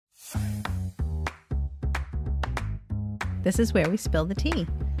This is where we spill the tea.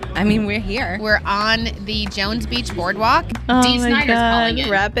 I mean, we're here. We're on the Jones Beach Boardwalk. Oh Dee Snider's calling in.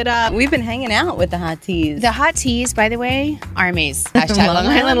 Wrap it up. We've been hanging out with the hot teas. The hot teas, by the way, Armies. Hashtag Long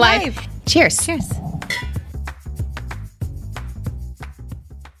Island Life. Cheers. Cheers.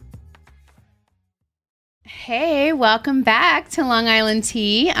 Hey, welcome back to Long Island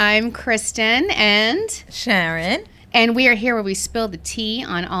Tea. I'm Kristen and Sharon. we are here where we spill the tea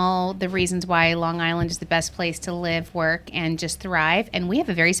on all the reasons why Long Island is the best place to live, work, and just thrive. And we have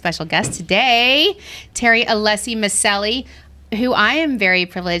a very special guest today, Terry Alessi Maselli, who I am very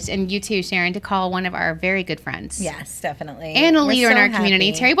privileged, and you too, Sharon, to call one of our very good friends. Yes, definitely. And a We're leader so in our happy.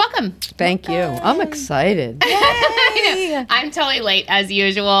 community. Terry, welcome. Thank you. I'm excited. I know. I'm totally late as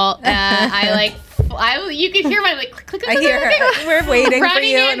usual. You can hear my click, click, I click, hear click, her. click. We're waiting for Running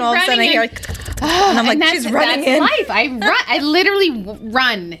you, in, and all of a sudden I running hear, in. and I'm like, she's running in. Life. I literally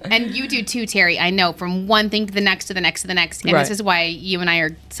run, and you do too, Terry. I know, from one thing to the next to the next to the next, and Right. this is why you and I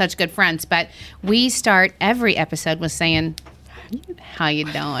are such good friends. But we start every episode with saying, "How you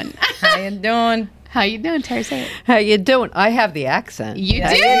doing? How you doing? How you doing, Terry? Say it. How you doing? I have the accent. You do.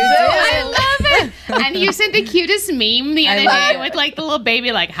 you do. I love it. And you sent the cutest meme the other love day it. with like the little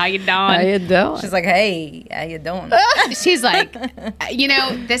baby, like, "How you doing?" How you doing? She's like, hey, how you doing? She's like,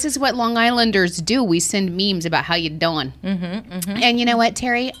 this is what Long Islanders do. We send memes about how you doing. And you know what,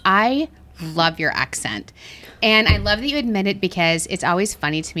 Terry? I love your accent. And I love that you admit it, because it's always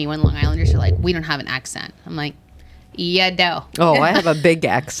funny to me when Long Islanders are like, we don't have an accent. I'm like, yeah, do. Oh, I have a big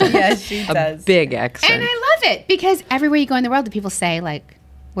accent. Yes, she a does. big accent. And I love it, because everywhere you go in the world, the people say, like,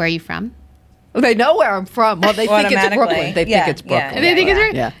 where are you from? They know where I'm from. Well, they think it's Automatically. Brooklyn. They Yeah, think it's yeah. Brooklyn. And they think it's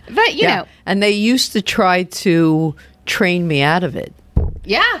right. Yeah. But, you know, And they used to try to train me out of it.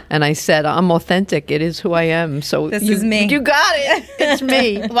 yeah. And I said, I'm authentic. It is who I am. So This you, is me. You got it. It's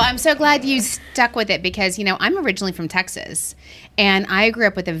me. Well, I'm so glad you stuck with it, because, I'm originally from Texas, and I grew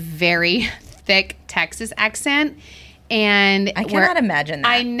up with a very thick Texas accent. And I cannot imagine that.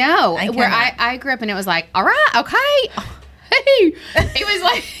 I know. I where cannot. I grew up, and it was like, all right, okay. Hey, it was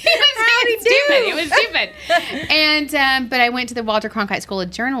like it was stupid. And but I went to the Walter Cronkite School of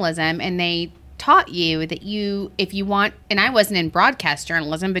Journalism, and they taught you that if you want, and I wasn't in broadcast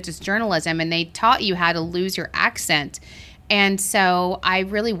journalism, but just journalism, and they taught you how to lose your accent. And so I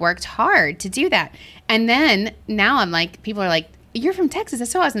really worked hard to do that. And then now I'm like, people are like, "You're from Texas,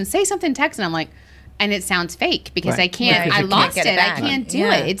 that's so awesome. Say something Texan." I'm like, and it sounds fake, because Right. I can't. Right, 'cause I you lost can't it. get it I back. can't do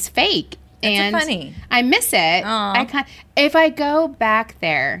Yeah. it. It's fake. It's And funny. I miss it. Aw. If I go back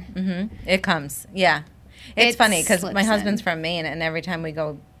there, It comes. Yeah. It's It funny because slips my in. husband's from Maine, and every time we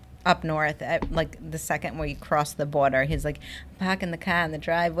go up north, like the second we cross the border, he's like, "I'm parking the car in the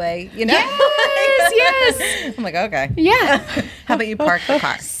driveway," yes. I'm like, okay. Yeah. How about you park the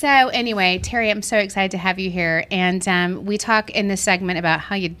car? So anyway, Terry, I'm so excited to have you here, and we talk in this segment about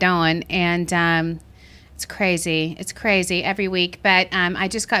how you doing, and it's crazy. It's crazy every week. But I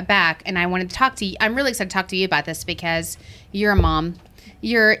just got back, and I wanted to talk to you. I'm really excited to talk to you about this, because you're a mom.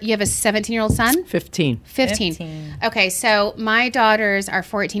 You have a 17-year-old son? 15. 15. Okay, so my daughters are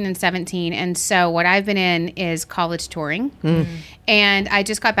 14 and 17, and so what I've been in is college touring. And I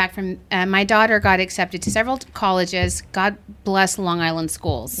just got back from, my daughter got accepted to several colleges. God bless Long Island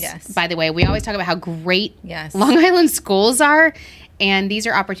schools. Yes. By the way, we always talk about how great Yes. Long Island schools are, and these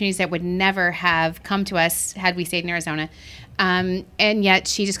are opportunities that would never have come to us had we stayed in Arizona. And yet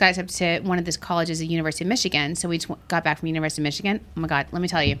she just got accepted to one of these colleges at University of Michigan. So we just got back from University of Michigan. Oh my God, let me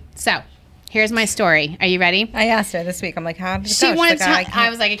tell you. So here's my story. Are you ready? I asked her this week. I'm like, "How did it She go?" She's wanted to like, talk. I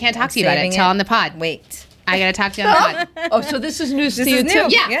was like, I can't talk to you about it. saving Tell on the pod. Wait. I got to talk to you on the pod. Oh, so this is news This to you is too?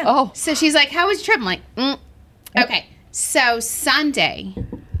 new. Yeah. Yeah. Oh, So she's like, how was your trip? I'm like, Okay. So Sunday,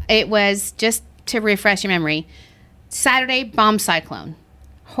 it was, just to refresh your memory, Saturday, bomb cyclone.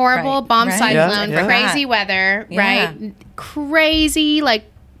 Horrible Right, bomb right. cyclone, Yeah, yeah. crazy weather, Yeah. right? Crazy, like,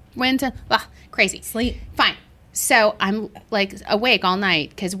 wind, crazy. Sleep. Fine. So I'm like awake all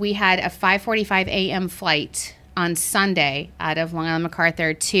night, because we had a 5:45 a.m. flight on Sunday out of Long Island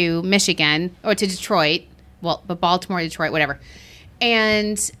MacArthur to Michigan, or to Detroit. Well, but Baltimore, Detroit, whatever.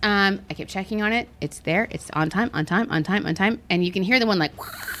 And I kept checking on it. It's there. It's on time, on time, on time, on time. And you can hear the one like,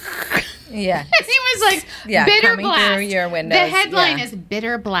 Yeah. it was like Yeah, bitter coming blast. through your windows. The headline Yeah. is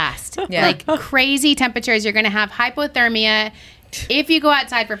bitter blast. Yeah. Like crazy temperatures. You're going to have hypothermia if you go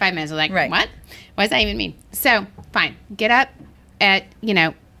outside for 5 minutes. I was like, Right. what? What does that even mean? So fine. Get up at,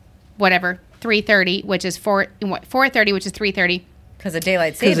 whatever, 3:30, which is 4:30, which is 3:30. Because of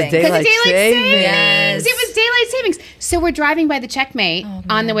daylight 'Cause of savings. daylight Because of daylight savings. Yes. It was daylight savings. So we're driving by the Checkmate Oh,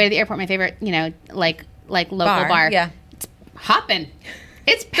 on the way to the airport. My favorite, like local bar. Yeah. Hopping.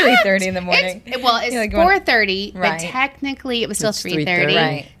 It's packed. 3:30 in the morning. It's You're like going- 4:30, Right. but technically it was still It's 3:30. 3:30.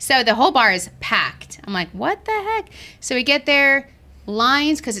 Right. So the whole bar is packed. I'm like, what the heck? So we get there,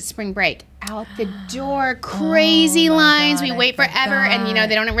 lines because it's spring break. Out the door, crazy Oh my lines. God, we I wait forever, and forgot.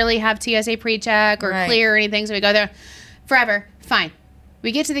 they don't really have TSA pre-check or Right. clear or anything. So we go there forever. Fine.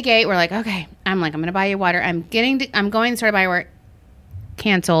 We get to the gate. We're like, okay. I'm gonna buy you water. I'm going to sort of buy water.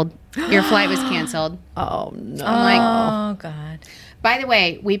 Canceled. Your flight was canceled. Oh no. I'm like, Oh God. by the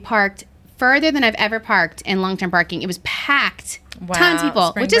way, we parked further than I've ever parked in long-term parking. It was packed. Wow, Tons of people,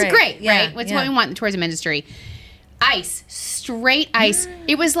 spring which is break. great, Yeah, right? It's yeah. what we want in the tourism industry. Ice, straight ice.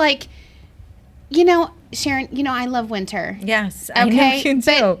 It was like, Sharon, I love winter. Yes. I know Okay, you do.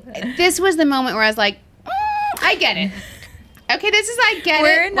 but this was the moment where I was like, I get it. Okay, I get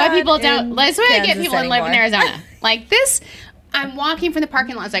We're it. Why not people in don't. That's why I get Kansas people that live in anymore. Arizona. Like this, I'm walking from the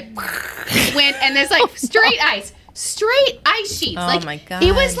parking lot. It's like, wind, and there's like straight ice sheets. Oh, like, my God.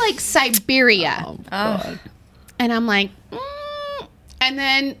 It was like Siberia. Oh. And I'm like, and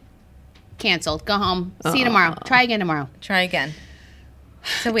then canceled. Go home. See you tomorrow. Try again tomorrow. Try again.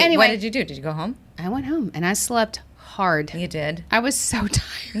 So wait, Anyway. what did you do? Did you go home? I went home and I slept hard. You did. I was so tired.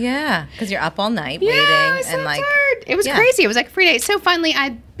 Yeah, because you're up all night Yeah, I waiting was so and like. tired. It was Yeah. crazy. It was like a free day. So finally, I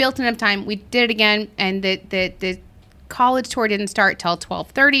built enough time. We did it again, and the college tour didn't start till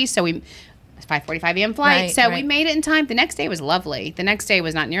 12:30. So we 5:45 a.m. flight. Right, so we right. made it in time. The next day was lovely. The next day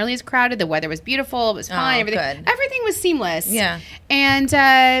was not nearly as crowded. The weather was beautiful. It was fine. good. Everything was seamless. Yeah.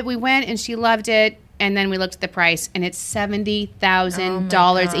 And we went, and she loved it. And then we looked at the price, and it's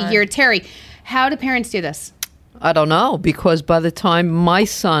 $70,000 a year. Terry, how do parents do this? I don't know, because by the time my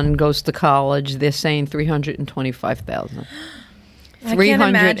son goes to college, they're saying 325,000. I can't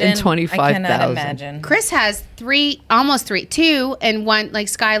imagine. I 325,000. cannot imagine. Chris has two, and one, like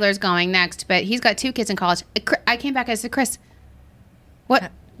Skylar's going next, but he's got 2 kids in college. I came back, I said, Chris,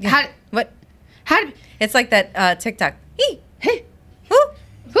 what? Yeah. What? How did, It's like that TikTok. hey, Woo.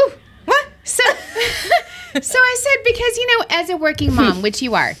 whew. What? So, so I said, because, as a working mom, which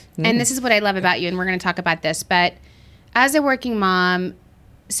you are, and this is what I love about you, and we're going to talk about this, but as a working mom,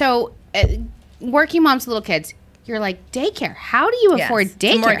 working moms with little kids, you're like, daycare. How do you Yes, afford it's a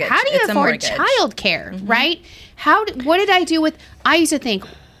daycare? mortgage. How do you It's a afford mortgage. childcare, right? What did I do with, I used to think,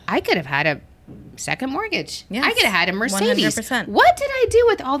 I could have had a second mortgage. Yes, I could have had a Mercedes. 100%. What did I do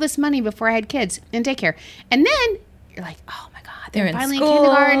with all this money before I had kids in daycare? And then you're like, oh my God, They're in finally school,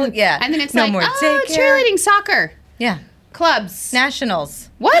 kindergarten. yeah. And then it's No like, more oh, daycare. cheerleading, soccer, Yeah. clubs. Nationals.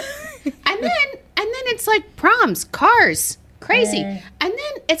 What? and then it's like proms, cars, crazy. And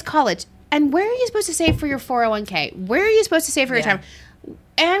then it's college. And where are you supposed to save for your 401k? Where are you supposed to save for your Yeah. retirement?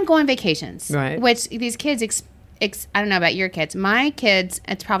 And go on vacations. Right. Which these kids I don't know about your kids. My kids,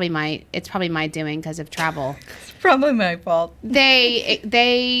 it's probably my doing because of travel. It's probably my fault.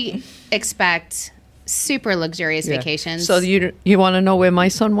 They expect super luxurious Yeah. vacations. So you want to know where my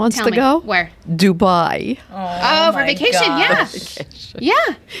son wants Tell to me, go? where? Dubai. Oh, for my vacation, gosh. yeah.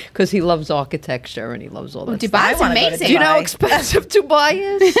 Yeah. Because he loves architecture and he loves all that stuff. Dubai's wanna go to amazing. Do you know how Dubai. expensive Dubai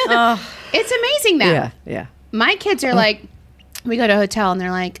is? It's amazing though. Yeah, yeah. My kids are like, we go to a hotel and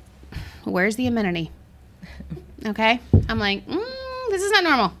they're like, where's the amenity? Okay. I'm like, this is not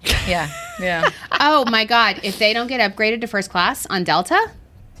normal. Yeah. Yeah. Oh my God. If they don't get upgraded to first class on Delta,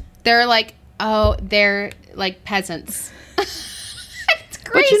 they're like, they're like peasants. It's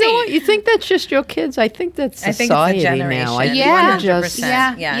crazy. But you know what? You think that's just your kids? I think that's I think it's the society generation. now. I think Yeah. we just 100%.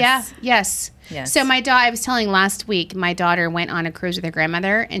 Yeah, Yes. yes. Yes. So I was telling last week, my daughter went on a cruise with her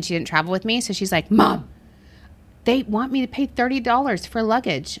grandmother and she didn't travel with me. So she's like, Mom, they want me to pay $30 for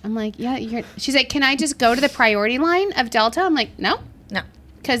luggage. I'm like, yeah. She's like, can I just go to the priority line of Delta? I'm like, no, No.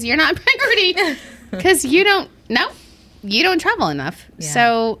 because you're not priority. Because you don't travel enough. Yeah.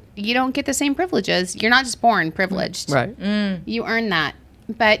 So you don't get the same privileges. You're not just born privileged. right. You earn that.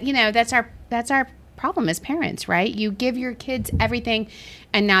 But that's our problem as parents, right? You give your kids everything,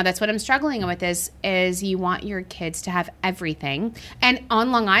 and now that's what I'm struggling with is you want your kids to have everything. And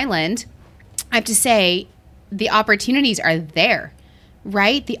on Long Island, I have to say the opportunities are there,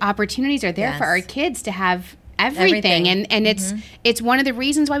 right? The opportunities are there Yes. for our kids to have everything. Everything. And it's one of the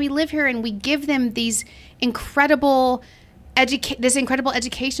reasons why we live here, and we give them these incredible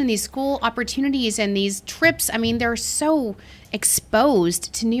education, these school opportunities, and these trips. I mean, they're so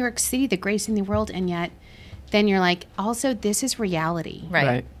exposed to New York City, the greatest in the world, and yet then you're like, also, this is reality.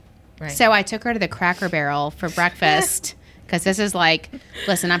 Right. Right. So I took her to the Cracker Barrel for breakfast because this is like,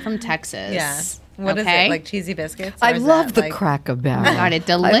 listen, I'm from Texas. Yes. What is okay? it? Like cheesy biscuits? I Or is love that the like- Cracker Barrel. God, it's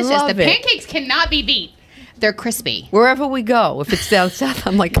delicious. I love The it. pancakes cannot be beat. They're crispy. Wherever we go, if it's down south,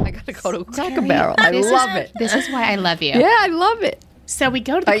 I'm like, I gotta go to a Cracker Barrel. I love it. This is why I love you. Yeah, I love it. So we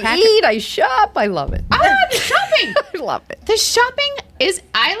go to the I eat, I shop, I love it. Oh, the shopping. I love it. The shopping is,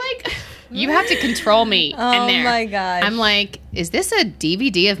 you have to control me in there. Oh my gosh. I'm like, is this a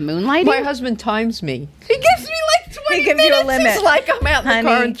DVD of Moonlighting? My husband times me. He gives me like 20 He gives minutes. you a limit. He's like, I'm out in Honey. the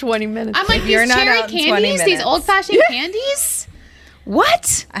car in 20 minutes. I'm like, you're these not cherry out in 20 candies, these minutes. old-fashioned candies?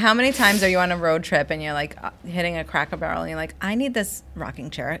 What? How many times are you on a road trip and you're like hitting a Cracker Barrel and you're like, I need this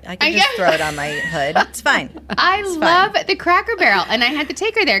rocking chair. I can just throw it on my hood. It's fine. I love the Cracker Barrel. And I had to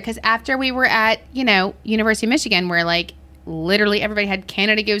take her there because after we were at, University of Michigan, where like literally everybody had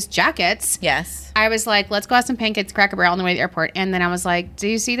Canada Goose jackets. Yes. I was like, let's go have some pancakes, Cracker Barrel on the way to the airport. And then I was like, do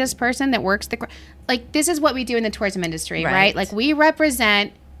you see this person that works like, this is what we do in the tourism industry, right? Like, we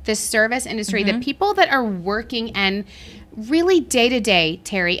represent the service industry, the people that are working and really day to day,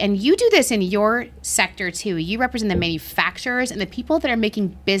 Terry, and you do this in your sector too. You represent the manufacturers and the people that are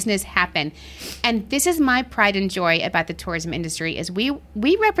making business happen. And this is my pride and joy about the tourism industry is we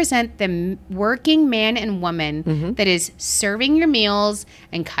represent the working man and woman that is serving your meals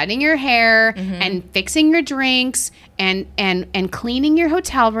and cutting your hair and fixing your drinks and cleaning your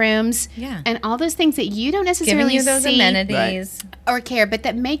hotel rooms and all those things that you don't necessarily Giving you those see amenities. or care, but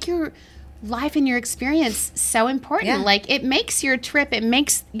that make your life and your experience so important. Yeah. Like, it makes your trip, it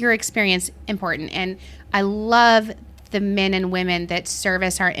makes your experience important. And I love the men and women that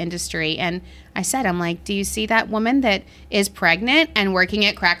service our industry. And I said, I'm like, do you see that woman that is pregnant and working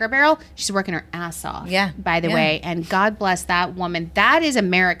at Cracker Barrel? She's working her ass off. Yeah. By the way, and God bless that woman. That is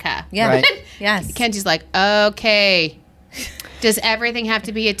America. Yeah. Right. Yes. Kenji's like, okay, does everything have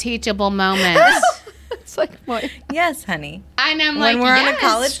to be a teachable moment? It's like my... Yes, honey. And I'm When like, we're on yes. a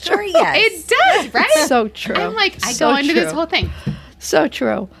college tour, yes. It does, right? So true. I'm like, I So go into this true. whole thing. So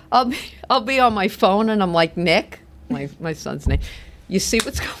true. I'll be on my phone and I'm like, Nick, my son's name. You see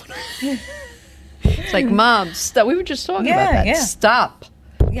what's going on? It's like, Mom, stop. We were just talking about that. Yeah. Stop.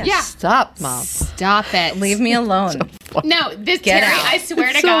 Yeah. Stop, Mom. Stop it. Leave me alone. No, this Get Terry, out. I swear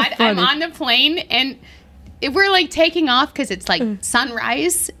It's to so God, I'm funny. on the plane and we're like taking off because it's like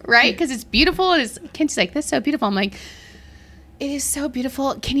sunrise, right? Because it's beautiful. Kenji's like, this is so beautiful. I'm like, it is so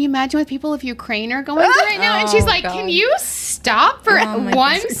beautiful. Can you imagine what people of Ukraine are going through right now? And she's Oh, like, God. can you stop for Oh, my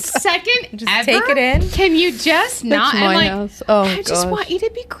 1 God. second Just ever? take it in. Can you just not? my I'm like, house. Oh, I just gosh. want you to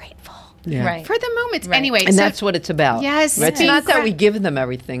be grateful Yeah. Right. for the moments. Right. Anyway, And so that's what it's about. Yes, It's being not that gra- we give them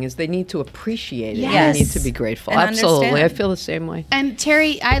everything, is they need to appreciate it. Yes. They need to be grateful. And Absolutely. understand. I feel the same way. And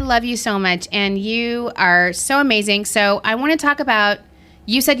Terry, I love you so much, and you are so amazing. So I want to talk about,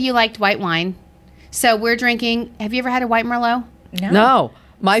 you said you liked white wine. So we're drinking, have you ever had a white Merlot? No.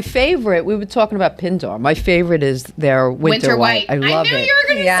 My favorite, we were talking about Pindar. My favorite is their winter white. I love knew it. you were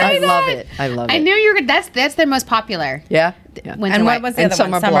going to Yeah. say I that. love it. I love it. I knew you were. That's their most popular. Yeah? Yeah. Winter And white. what was the And other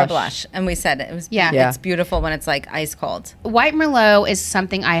one? Summer Summer Blush. Blush. And we said it was Yeah. it's beautiful when it's like ice cold. White Merlot is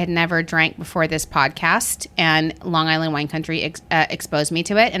something I had never drank before this podcast, and Long Island Wine Country exposed me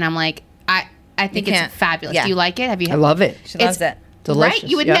to it, and I'm like, I think You it's can't- fabulous. yeah. Do you like it? Have you? I love it. She loves it. Delicious. Right?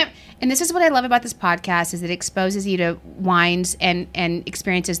 You would Yep. never. And this is what I love about this podcast is it exposes you to wines and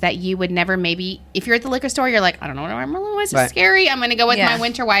experiences that you would never maybe, if you're at the liquor store, you're like, I don't know what a Merlot is. It's Right. scary. I'm going to go with Yeah. my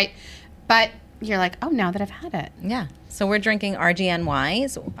winter white. But you're like, oh, now that I've had it. Yeah. So we're drinking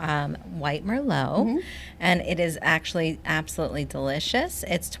RGNY's White Merlot, and it is actually absolutely delicious.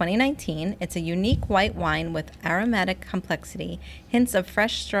 It's 2019. It's a unique white wine with aromatic complexity, hints of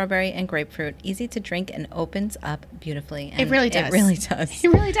fresh strawberry and grapefruit, easy to drink, and opens up beautifully. And really does. It really does. It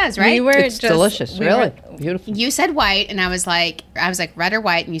really does, right? We were It's just, delicious. we Really. were- Beautiful. You said white, and I was like red or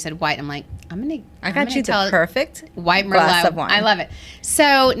white, and you said white. I'm like, I got you the perfect white Merlot. glass of wine. I love it.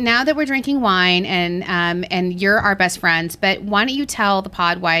 So now that we're drinking wine, and you're our best friends, but why don't you tell the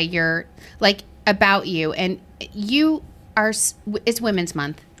pod why you're like about you? And you are. It's Women's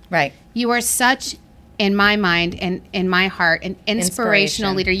Month. Right. You are such, in my mind and in my heart, an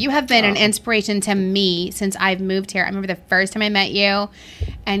inspirational Inspiration. leader. You have been an inspiration to me since I've moved here. I remember the first time I met you,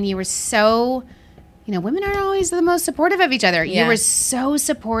 and you were so. Women aren't always the most supportive of each other. Yeah. You were so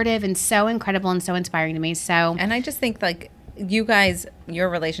supportive and so incredible and so inspiring to me. So, And I just think like you guys, your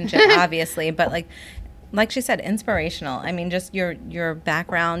relationship, obviously, but like she said, inspirational. I mean, just your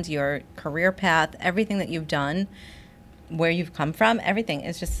background, your career path, everything that you've done, where you've come from, everything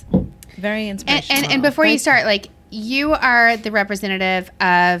is just very inspirational. and before you Thank start, like you are the representative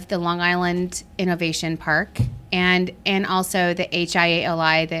of the Long Island Innovation Park and also the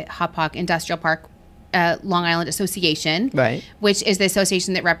HIALI, the Hauppauge Industrial Park. Long Island Association, Right. which is the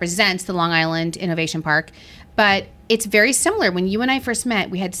association that represents the Long Island Innovation Park. But it's very similar. When you and I first met,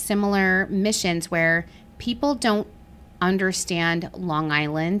 we had similar missions where people don't understand Long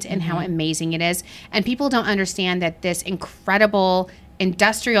Island and how amazing it is. And people don't understand that this incredible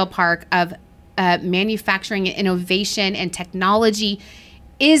industrial park of manufacturing and innovation and technology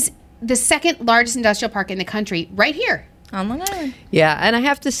is the second largest industrial park in the country right here On Long Island. Yeah, and I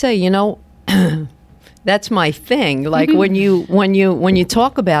have to say, that's my thing. Like when you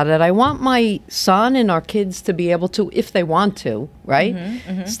talk about it, I want my son and our kids to be able to, if they want to, right,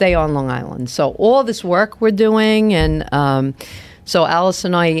 stay on Long Island. So all this work we're doing, and so Alice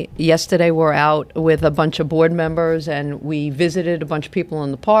and I yesterday were out with a bunch of board members, and we visited a bunch of people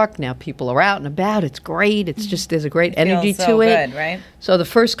in the park. Now people are out and about. It's great. It's just there's a great energy Feels to so it. good, right? So the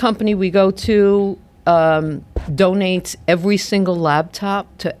first company we go to donates every single laptop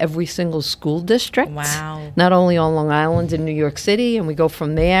to every single school district. Wow. Not only on Long Island in New York City, and we go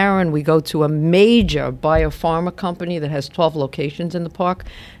from there and we go to a major biopharma company that has 12 locations in the park.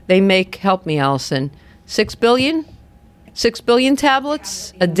 They make, help me, Allison, 6 billion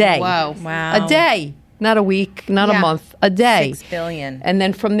tablets a day. Whoa. Wow. A day. Not a week, not a Yeah. month, a day. 6 billion. And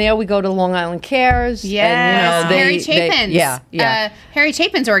then from there we go to Long Island Cares. Yes, And, Harry Chapin's. Yeah. Harry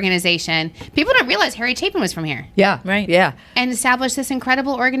Chapin's organization. People don't realize Harry Chapin was from here Yeah. Right. Yeah. and established this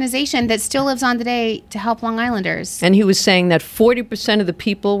incredible organization that still lives on today to help Long Islanders. And he was saying that 40% of the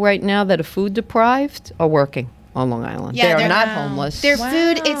people right now that are food deprived are working on Long Island. Yeah, they are they're- not Wow. homeless. Their Wow.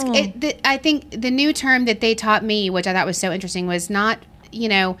 food, I think the new term that they taught me, which I thought was so interesting, was not,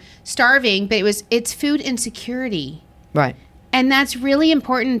 starving, but it's food insecurity. Right. And that's really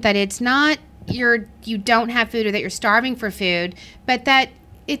important, that it's not you don't have food or that you're starving for food, but that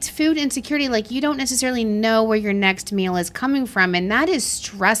it's food insecurity. Like, you don't necessarily know where your next meal is coming from, and that is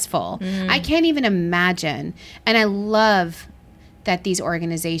stressful. I can't even imagine. And I love that these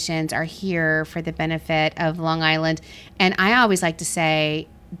organizations are here for the benefit of Long Island. And I always like to say,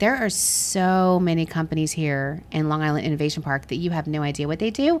 there are so many companies here in Long Island Innovation Park that you have no idea what they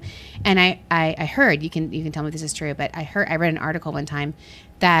do. And I heard, you can tell me if this is true, but I read an article one time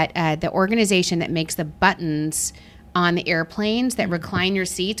that the organization that makes the buttons on the airplanes that recline your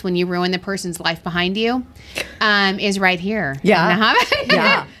seats when you ruin the person's life behind you is right here. Yeah. in Nahat.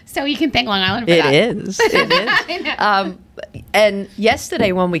 Yeah. So you can thank Long Island for It that. is. It is. And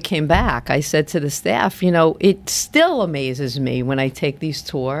yesterday when we came back, I said to the staff, it still amazes me when I take these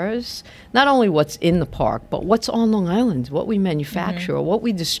tours, not only what's in the park, but what's on Long Island, what we manufacture, or what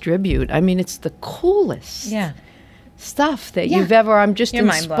we distribute. I mean, it's the coolest stuff that you've ever, I'm just You're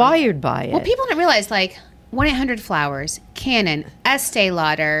mind blown. inspired by it. Well, people don't realize, like, 1-800-Flowers, Canon, Estee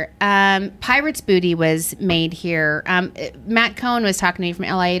Lauder, Pirate's Booty was made here. Matt Cohn was talking to me from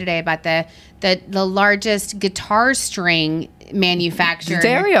LA today about the largest guitar string manufacturer.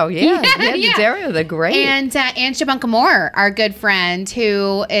 Dario, Dario, they're great. And Anne Shabunka Moore, our good friend,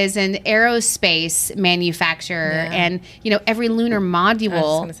 who is an aerospace manufacturer, and every lunar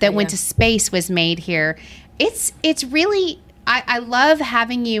module gonna say, that went to space was made here. It's really. I love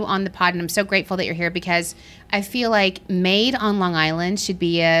having you on the pod, and I'm so grateful that you're here, because I feel like Made on Long Island should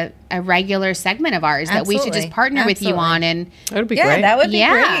be a regular segment of ours that we should just Absolutely. partner with you Absolutely. on. And That'd be Yeah, great. that would be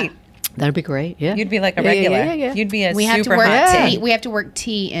Yeah. great. That'd be great. Yeah. You'd be like a Yeah, yeah, regular. yeah, yeah. You'd be a we have to super work hot tea. tea. We have to work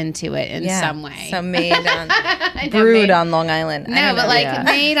tea into it in some way. So made on, I know, brewed Made- on Long Island. I No, don't but know. like Yeah.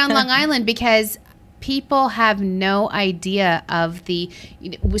 Made on Long Island, because people have no idea of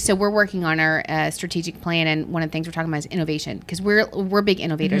so we're working on our strategic plan, and one of the things we're talking about is innovation, because we're big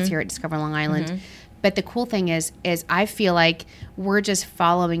innovators here at Discover Long Island. But the cool thing is I feel like we're just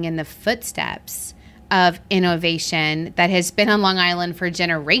following in the footsteps of innovation that has been on Long Island for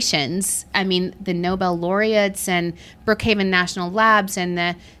generations. I mean, the Nobel laureates and Brookhaven National Labs,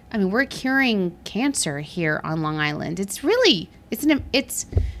 and we're curing cancer here on Long Island. It's really,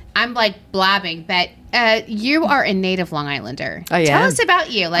 I'm like blabbing, but you are a native Long Islander. I Tell am. us about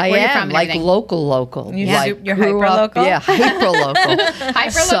you, like I where you're am, from and like everything. local. You Like, you're grew up- hyper-local? Yeah, hyper-local.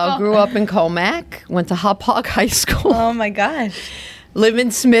 Hyper-local. So grew up in Comac, went to Hop Hog High School, Oh my gosh. live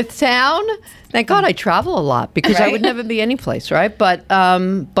in Smithtown. Thank God I travel a lot, because I Right. would never be any place, right? But I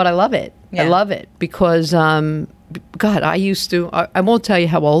love it. I Yeah. love it because God, I used to, I won't tell you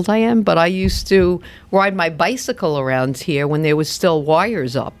how old I am, but I used to ride my bicycle around here when there was still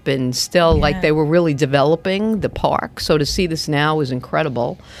wires up and still like they were really developing the park. So to see this now is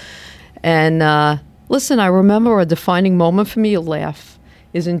incredible. And listen, I remember a defining moment for me, you'll laugh,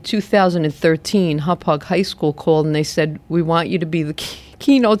 is in 2013, Hop Hog High School called and they said, we want you to be the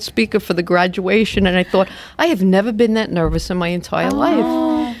keynote speaker for the graduation. And I thought, I have never been that nervous in my entire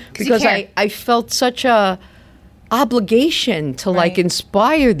life. Because care. I felt such a obligation to like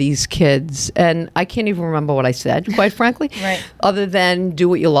inspire these kids, and I can't even remember what I said, quite frankly, Right. other than do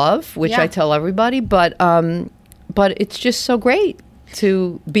what you love, which Yeah. I tell everybody. But but it's just so great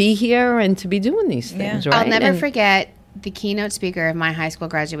to be here and to be doing these things, right? I'll never And- forget the keynote speaker of my high school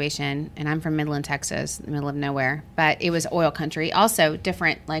graduation, and I'm from Midland, Texas, the middle of nowhere, but it was oil country, also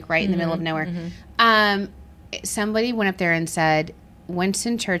different, like right in the middle of nowhere. Somebody went up there and said,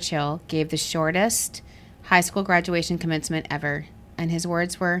 Winston Churchill gave the shortest high school graduation commencement ever, and his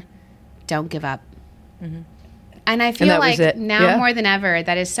words were, "Don't give up." And I feel that like was it. now Yeah. more than ever,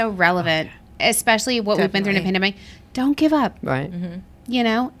 that is so relevant, especially what we've been through in the pandemic. Don't give up. Right. You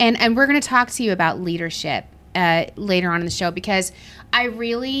know, and we're going to talk to you about leadership later on in the show, because I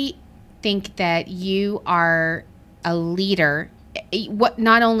really think that you are a leader, what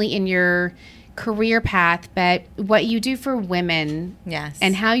not only in your career path, but what you do for women. Yes.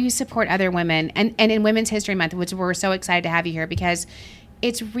 And how you support other women, and in Women's History Month, which we're so excited to have you here, because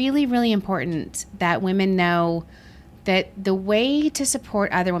it's really, really important that women know that the way to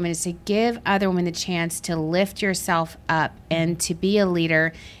support other women is to give other women the chance to lift yourself up and to be a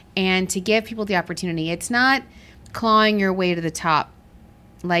leader and to give people the opportunity. It's not clawing your way to the top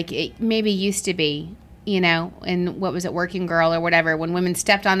like it maybe used to be, you know, in what was it, Working Girl or whatever, when women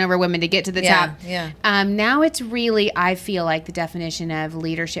stepped on over women to get to the top. Yeah. Now it's really, I feel like the definition of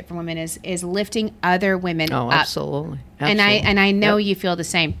leadership for women is lifting other women Oh, up. absolutely. And I know you feel the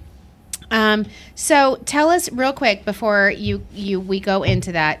same. So tell us real quick before we go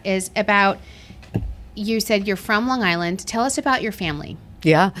into that, is about, you said you're from Long Island. Tell us about your family.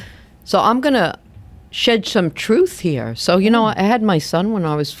 Yeah. So I'm going to shed some truth here. So, you know, I had my son when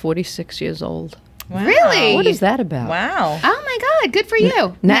I was 46 years old. Wow. Really? What is that about? Wow. Oh my God, good for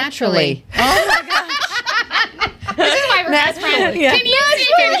you. Naturally. Oh my gosh. This is why we're best friends. Yeah. Can you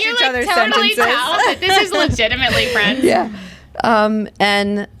Finish each like other's totally sentences. tell that this is legitimately friends? Yeah.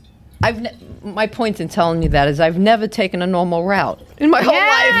 And my point in telling you that is I've never taken a normal route in my whole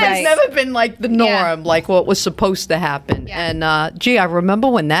Yes. life. Right. It's never been like the norm, Yeah. like what was supposed to happen. Yeah. And I remember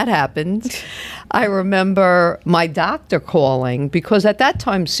when that happened. I remember my doctor calling because at that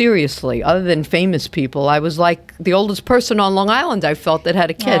time, seriously, other than famous people, I was like the oldest person on Long Island I felt that had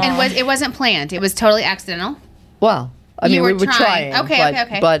a kid. And it wasn't planned. It was totally accidental. Well, I You mean, were we were trying. trying. Okay,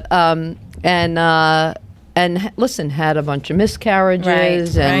 okay. But listen, had a bunch of miscarriages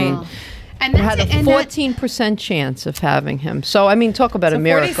Right, and right. And had a and that- 14% chance of having him. So, I mean, talk about a So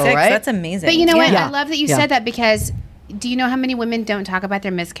miracle, 46, right? That's amazing. But you know what? Yeah. I love that you Yeah. said that, because do you know how many women don't talk about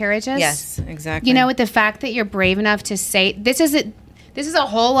their miscarriages? Yes, exactly. You know, with the fact that you're brave enough to say this is a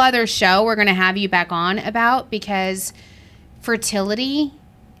whole other show we're going to have you back on about, because fertility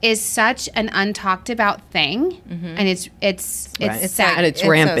is such an untalked about thing, and it's Right. sad. And it's It's so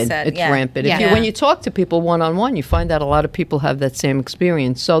rampant. sad, It's yeah. rampant. Yeah. When you talk to people one-on-one, you find out a lot of people have that same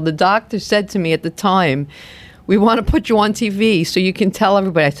experience. So the doctor said to me at the time, we want to put you on TV so you can tell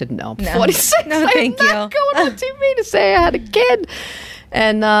everybody. I said, no, I'm 46. No, thank I'm you. not going on TV to say I had a kid.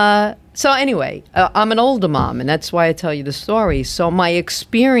 And so anyway, I'm an older mom, and that's why I tell you the story. So my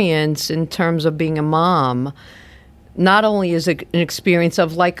experience in terms of being a mom not only is it an experience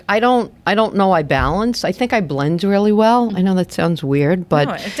of like I don't know I balance. I think I blend really well. I know that sounds weird, but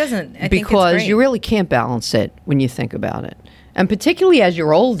No, it doesn't. I think it's because great. you really can't balance it when you think about it. And particularly as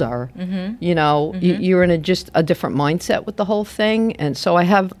you're older, you know, you're in just a different mindset with the whole thing. And so I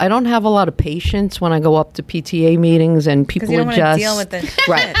don't have a lot of patience when I go up to PTA meetings and people you don't are wanna just deal with the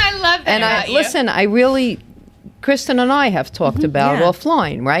right. I love that And about you. listen, I really, Kristen and I have talked about Yeah.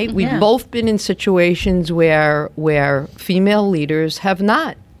 offline, right? We've Yeah. both been in situations where female leaders have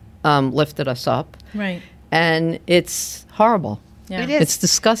not lifted us up, Right. and it's horrible. Yeah. It is. It's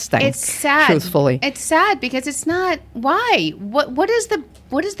disgusting. It's sad. Truthfully, It's sad because it's not. Why? What is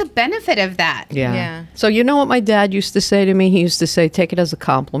the benefit of that? yeah. Yeah. So you know what my dad used to say to me? He used to say, "Take it as a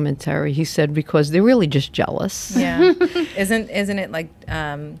complimentary." He said because they're really just jealous. Yeah. Isn't it like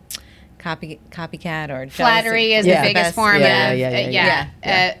copycat or jealousy? Flattery is Yeah. the biggest Best- form yeah, of yeah.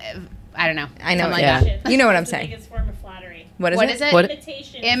 I don't know. I know. Something like Yeah. that. You know what I'm saying. The biggest form of flattery. What is What it? is it? What-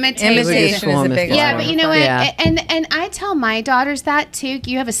 Imitation. Imitation. Imitation is form the of biggest Yeah, flattery. but you know what? Yeah. And I tell my daughters that too.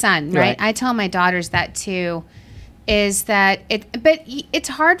 You have a son, right? Right. I tell my daughters that too. Is that it? But it's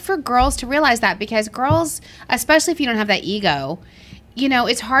hard for girls to realize that, because girls, especially if you don't have that ego, you know,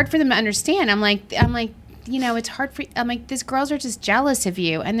 it's hard for them to understand. I'm like, you know, it's hard for. I'm like, these girls are just jealous of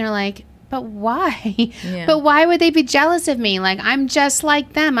you, and they're like, but why? Yeah. But why would they be jealous of me? Like, I'm just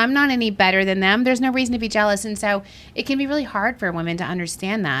like them. I'm not any better than them. There's no reason to be jealous, and so it can be really hard for women to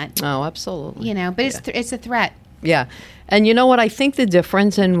understand that. Oh, absolutely. You know, but it's a threat. Yeah. And you know what? I think the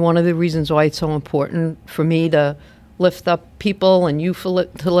difference, and one of the reasons why it's so important for me to lift up people and you to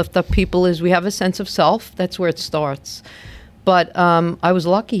lift up people, is we have a sense of self. That's where it starts. But I was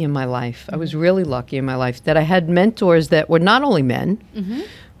lucky in my life. I was really lucky in my life that I had mentors that were not only men,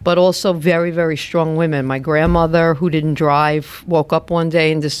 but also very, very strong women. My grandmother, who didn't drive, woke up one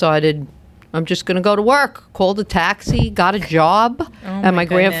day and decided, I'm just going to go to work. Called a taxi, got a job. And my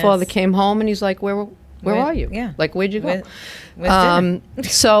grandfather came home and he's like, where are you? Yeah. Like, where'd you go? With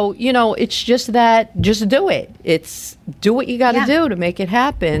So, it's just that, just do it. It's do what you got to do to make it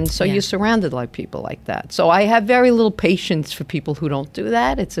happen. So you're surrounded by people like that. So I have very little patience for people who don't do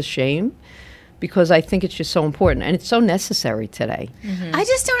that. It's a shame because I think it's just so important and it's so necessary today. I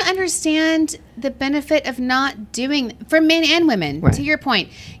just don't understand the benefit of not doing for men and women. Right. To your point,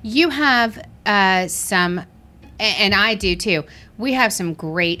 you have some, and I do too. We have some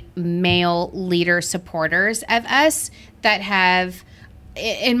great male leader supporters of us that have,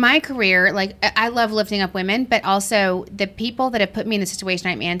 in my career, like I love lifting up women, but also the people that have put me in the situation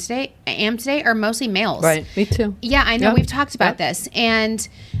I am today are mostly males. Right, me too. Yeah, I know. Yeah. We've talked about Yeah. this. And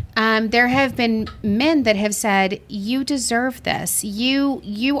there have been men that have said, you deserve this.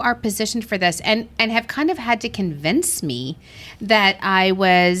 You are positioned for this. And have kind of had to convince me that I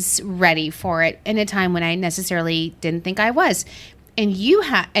was ready for it in a time when I necessarily didn't think I was. And you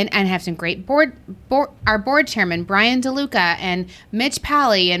have and have some great our board chairman, Brian DeLuca, and Mitch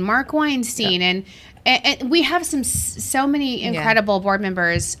Pally, and Mark Weinstein, and we have so many incredible board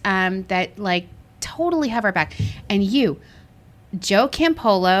members that like totally have our back. And you, Joe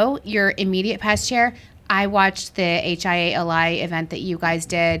Campolo, your immediate past chair, I watched the HIA-LI event that you guys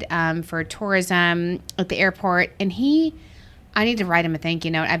did for tourism at the airport, and I need to write him a thank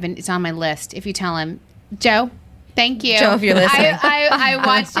you note. It's on my list. If you tell him, Joe, thank you. Joe, if you're listening. I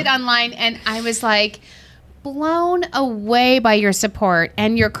watched it online, and I was like blown away by your support.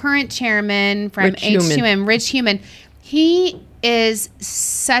 And your current chairman from Rich Heumann. Rich Heumann, he is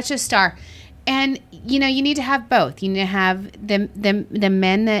such a star. And you need to have both. You need to have the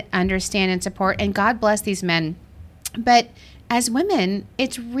men that understand and support, and God bless these men. But as women,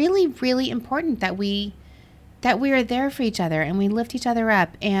 it's really, really important that we are there for each other and we lift each other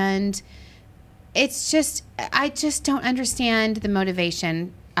up. And it's just, I just don't understand the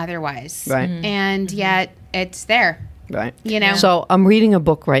motivation otherwise. Right. And yet it's there. Right. So I'm reading a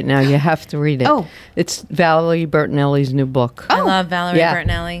book right now. You have to read it. Oh. It's Valerie Bertinelli's new book. I love Valerie Yeah.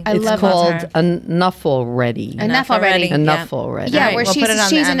 Bertinelli. I It's love called her. Enough Already. Enough already. Enough Already. Yeah, All right, where we'll put it on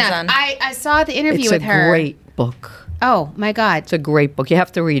she's the enough. Amazon. I saw the interview It's with a her. great book. Oh my God. It's a great book. You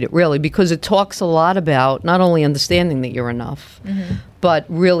have to read it, really, because it talks a lot about not only understanding that you're enough, but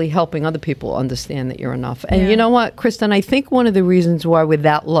really helping other people understand that you're enough. And you know what, Kristen? I think one of the reasons why we're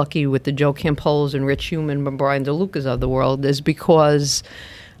that lucky with the Joe Campolos and Rich Heumann and Brian DeLucas of the world is because,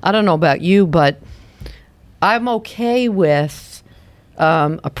 I don't know about you, but I'm okay with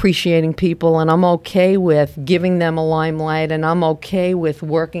appreciating people, and I'm okay with giving them a limelight, and I'm okay with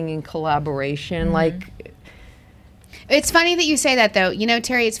working in collaboration. Like, It's funny that you say that, though.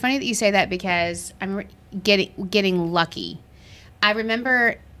 Terry, it's funny that you say that because I'm getting lucky. I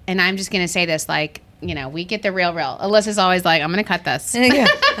remember, and I'm just going to say this, like, we get the real. Alyssa's always like, I'm going to cut this. Yeah,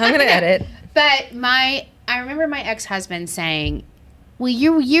 I'm going to edit. But I remember my ex-husband saying, well,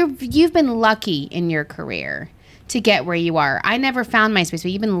 you've been lucky in your career to get where you are. I never found my space,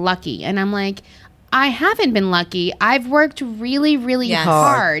 but you've been lucky. And I'm like, I haven't been lucky. I've worked really, really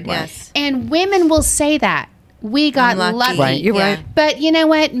hard. Yes. And women will say that. We got I'm lucky. lucky. Right, you're right. But you know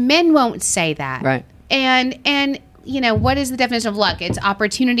what? Men won't say that. Right. And what is the definition of luck? It's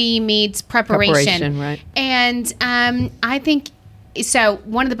opportunity meets preparation. Right. And I think, so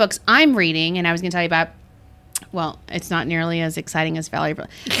one of the books I'm reading, and I was going to tell you about, well, it's not nearly as exciting as Valerie.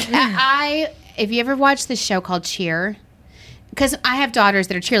 If you ever watched this show called Cheer, because I have daughters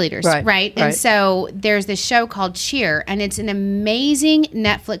that are cheerleaders, right? And so there's this show called Cheer, and it's an amazing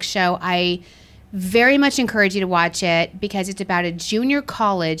Netflix show. I very much encourage you to watch it because it's about a junior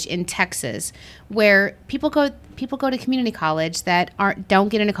college in Texas where people go to community college that don't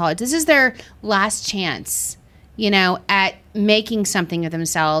get into college. This is their last chance, at making something of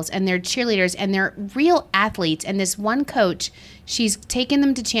themselves, and they're cheerleaders and they're real athletes. And this one coach, she's taken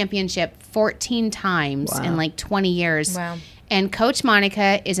them to championship 14 times in like 20 years. Wow. And Coach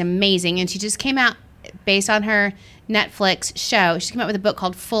Monica is amazing, and she just came out based on her Netflix show. She came out with a book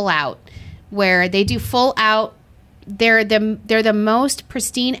called Full Out, where they do full out. They're the most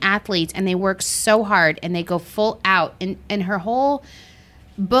pristine athletes, and they work so hard, and they go full out. And her whole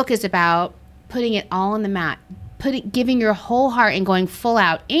book is about putting it all on the mat, giving your whole heart and going full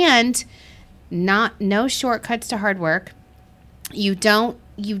out, and no shortcuts to hard work. You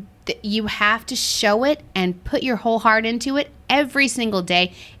have to show it and put your whole heart into it every single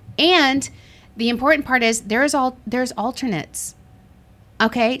day. And the important part is there's alternates.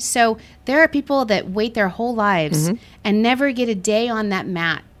 Okay, so there are people that wait their whole lives and never get a day on that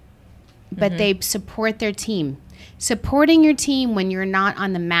mat, but they support their team. Supporting your team when you're not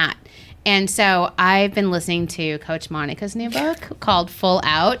on the mat. And so I've been listening to Coach Monica's new book called Full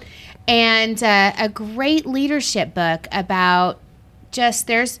Out, and a great leadership book about just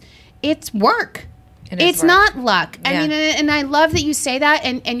it's work. It's work. not luck. Yeah. I mean, and I love that you say that,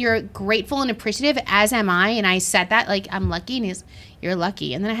 and you're grateful and appreciative, as am I. And I said that, like, I'm lucky, and you're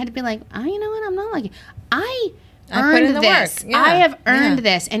lucky. And then I had to be like, oh, you know what? I'm not lucky. I put in earned the this. work. Yeah. I have earned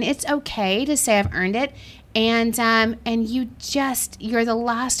Yeah. this, and it's okay to say I've earned it. And you're the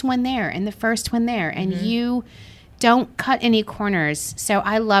last one there and the first one there, and you don't cut any corners. So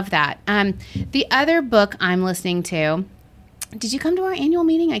I love that. The other book I'm listening to. Did you come to our annual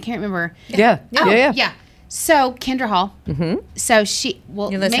meeting? I can't remember. Yeah. Oh, Yeah. yeah. So Kendra Hall. Mm-hmm. So she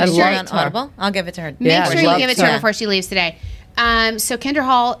will You make listen to sure it on Audible? I'll give it to her. make Yeah, sure I you love give it to her that. before she leaves today. So Kendra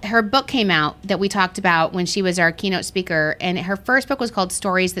Hall, her book came out that we talked about when she was our keynote speaker, and her first book was called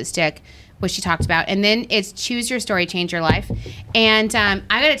Stories That Stick, which she talked about, and then it's Choose Your Story, Change Your Life. And I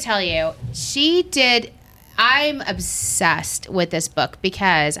got to tell you, I'm obsessed with this book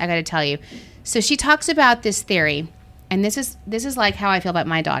because I got to tell you, so she talks about this theory, and this is like how I feel about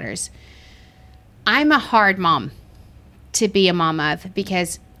my daughters. I'm a hard mom to be a mom of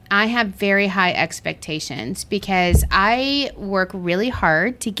because I have very high expectations because I work really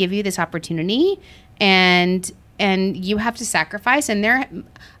hard to give you this opportunity, and you have to sacrifice. And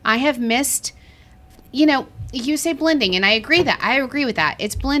I have missed, you say blending, and I agree with that.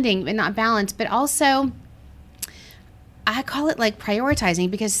 It's blending and not balance, but also I call it like prioritizing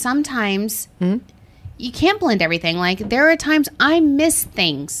because sometimes you can't blend everything. Like there are times I miss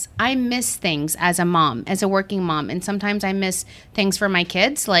things. I miss things as a mom, as a working mom. And sometimes I miss things for my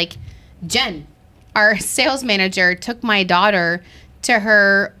kids. Like Jen, our sales manager, took my daughter to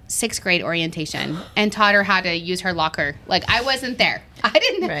her 6th grade orientation and taught her how to use her locker. Like I wasn't there. I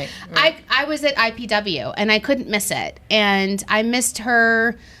didn't. Right. I was at IPW and I couldn't miss it. And I missed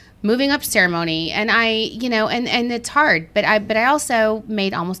her moving up ceremony, and and it's hard, but I also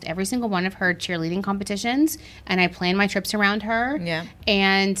made almost every single one of her cheerleading competitions, and I planned my trips around her. Yeah.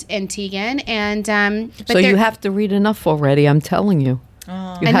 And Tegan, and So you have to read enough already, I'm telling you. You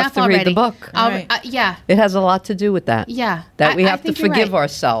enough have to already. read the book. Right. Yeah. It has a lot to do with that. Yeah. That we I have to think you're forgive right.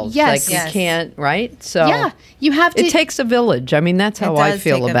 ourselves. Yes. Like Yes. we can't, right? So Yeah. You have to. it takes a village. I mean, that's how I does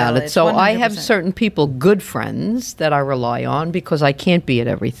feel take a about it. village, So I have 100%. certain people, good friends, that I rely on because I can't be at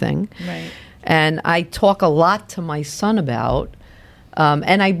everything. Right. And I talk a lot to my son about,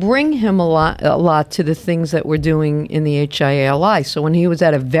 and I bring him a lot to the things that we're doing in the HIALI. So when he was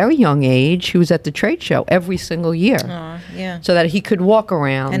at a very young age, he was at the trade show every single year. Yeah. So that he could walk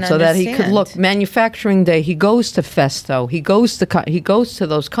around, And so that he could understand. look. Manufacturing Day, he goes to Festo, he goes to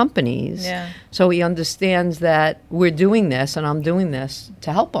those companies. Yeah. So he understands that we're doing this, and I'm doing this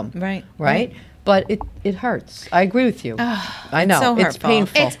to help him. Right. Right. But it hurts. I agree with you. I know so it's hurtful.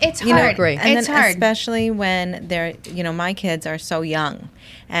 painful. It's You know, hard. agree. And It's then hard. especially when they're, my kids are so young.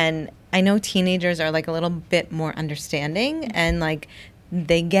 And I know teenagers are like a little bit more understanding and like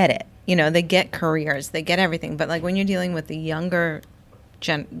they get it. They get careers, they get everything. But like when you're dealing with the younger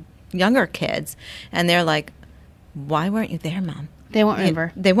kids and they're like, why weren't you there, Mom? They won't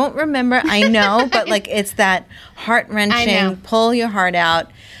remember. They won't remember, I know, but like it's that I know. heart-wrenching, pull your heart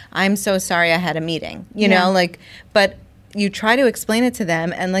out. I'm so sorry I had a meeting, but you try to explain it to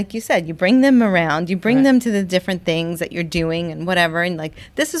them. And like you said, you bring them around, you bring them to the different things that you're doing and whatever. And like,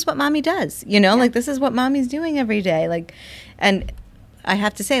 this is what mommy does, like this is what mommy's doing every day. Like, and I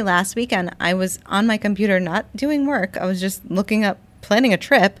have to say last weekend, I was on my computer, not doing work. I was just planning a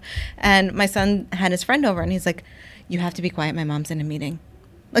trip. And my son had his friend over and he's like, you have to be quiet. My mom's in a meeting.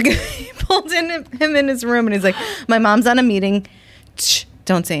 Like he pulled him in his room and he's like, my mom's on a meeting. Shh,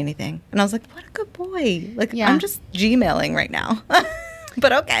 don't say anything. And I was like, what a good boy. Like Yeah. I'm just Gmailing right now.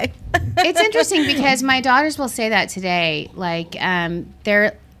 But okay. It's interesting because my daughters will say that today. Like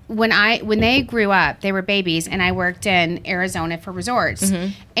they're when they grew up, they were babies, and I worked in Arizona for resorts,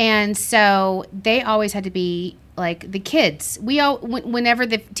 and so they always had to be like the kids. Whenever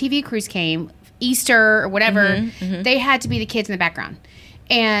the TV crews came, Easter or whatever, they had to be the kids in the background.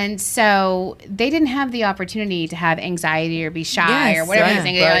 And so they didn't have the opportunity to have anxiety or be shy Yes, or whatever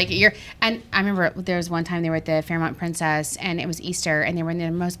yeah, you think. And I remember there was one time they were at the Fairmont Princess and it was Easter and they were in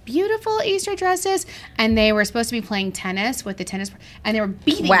their most beautiful Easter dresses and they were supposed to be playing tennis with the tennis and they were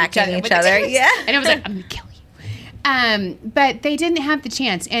beating Whacking each each other. other, with the tennis. yeah. And it was like, I'm going to kill you. But they didn't have the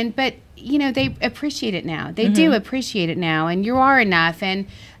chance. But they appreciate it now. They do appreciate it now. And you are enough. And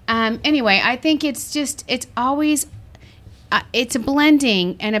Anyway, I think it's always, it's a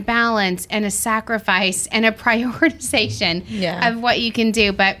blending and a balance and a sacrifice and a prioritization of what you can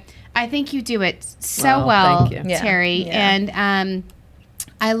do. But I think you do it so well, thank you. Terry. Yeah. And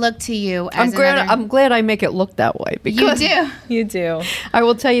I look to you as I'm glad I make it look that way. Because you do. You do. I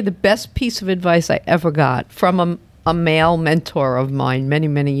will tell you the best piece of advice I ever got from a male mentor of mine many,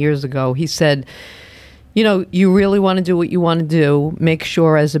 many years ago. He said, you really want to do what you want to do. Make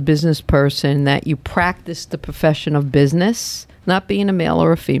sure as a business person that you practice the profession of business, not being a male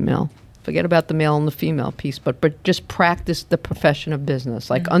or a female. Forget about the male and the female piece, but just practice the profession of business.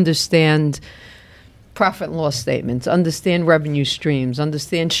 Like understand profit and loss statements, understand revenue streams,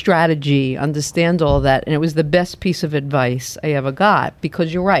 understand strategy, understand all that. And it was the best piece of advice I ever got,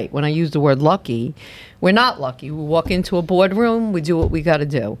 because you're right. When I use the word lucky, we're not lucky. We walk into a boardroom, we do what we got to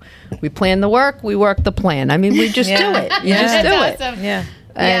do. We plan the work, we work the plan. I mean, we just do it. You just do it. Awesome. Yeah.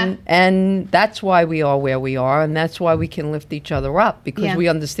 And that's why we are where we are, and that's why we can lift each other up, because we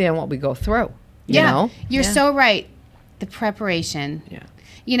understand what we go through. You know? You're so right. The preparation. Yeah.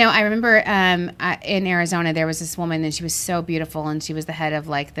 I remember in Arizona, there was this woman, and she was so beautiful, and she was the head of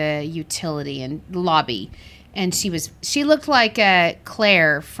like the utility and lobby, and she looked like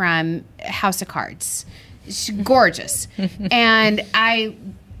Claire from House of Cards. She's gorgeous, and I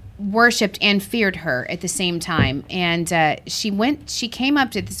worshipped and feared her at the same time. And she came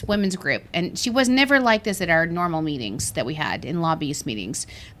up to this women's group, and she was never like this at our normal meetings that we had in lobbyist meetings,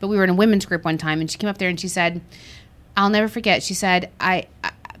 but we were in a women's group one time, and she came up there and she said, I'll never forget. She said,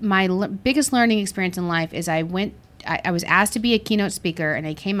 my biggest learning experience in life is I was asked to be a keynote speaker, and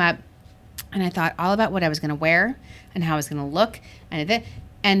I came up and I thought all about what I was going to wear and how I was going to look.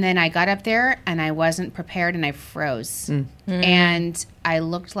 And then I got up there and I wasn't prepared, and I froze. And I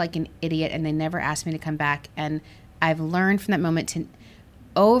looked like an idiot, and they never asked me to come back. And I've learned from that moment to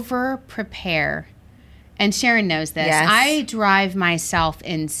over prepare. And Sharon knows this. Yes. I drive myself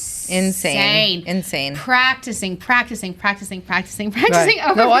insane. Practicing Right.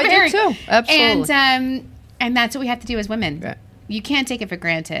 over No, I preparing. do too. Absolutely. And that's what we have to do as women. Right. You can't take it for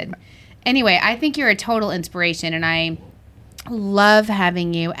granted. Anyway, I think you're a total inspiration, and I love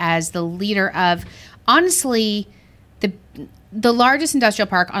having you as the leader of, honestly, the largest industrial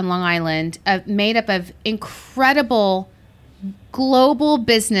park on Long Island, made up of incredible global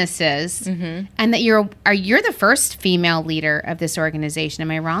businesses, and that you're the first female leader of this organization. Am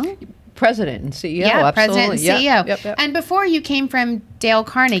I wrong? President and CEO. Yeah, absolutely. president and CEO. Yep. And before you came from Dale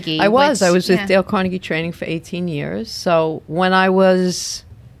Carnegie. I was with Dale Carnegie Training for 18 years. So when I was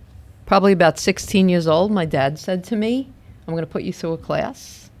probably about 16 years old, my dad said to me, I'm going to put you through a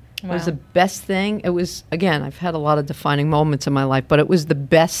class. It was the best thing. It was, again, I've had a lot of defining moments in my life, but it was the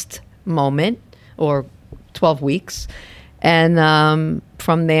best moment, or 12 weeks. And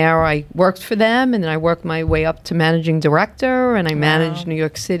from there, I worked for them, and then I worked my way up to managing director, and I managed New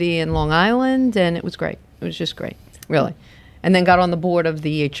York City and Long Island, and it was great. It was just great, really. And then got on the board of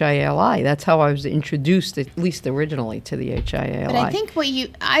the HIALI. That's how I was introduced, at least originally, to the HIALI. But I think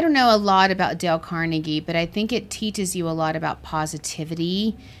I don't know a lot about Dale Carnegie, but I think it teaches you a lot about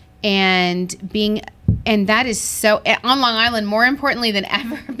positivity and that is so, on Long Island, more importantly than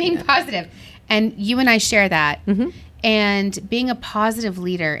ever, being positive. And you and I share that. And being a positive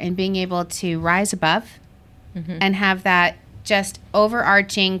leader and being able to rise above and have that just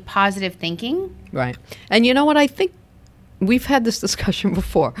overarching positive thinking. Right. And you know what? I think we've had this discussion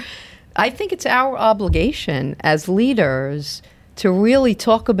before. I think it's our obligation as leaders to really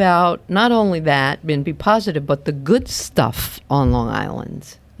talk about not only that and be positive, but the good stuff on Long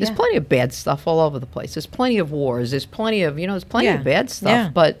Island. There's plenty of bad stuff all over the place. There's plenty of wars. There's plenty of, there's plenty of bad stuff.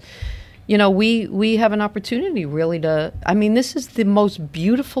 Yeah. But, we have an opportunity really this is the most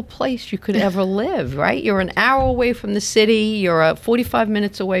beautiful place you could ever live, right? You're an hour away from the city. You're 45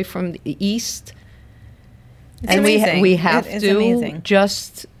 minutes away from the east. It's amazing. We have it's to amazing.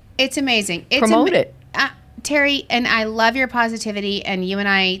 just It's amazing. promote it. Terry, and I love your positivity, and you and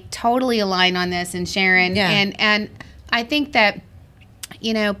I totally align on this, and Sharon. Yeah. And I think that,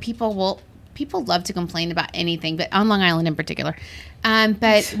 people love to complain about anything, but on Long Island in particular.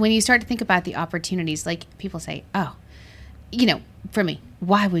 But when you start to think about the opportunities, like people say, for me,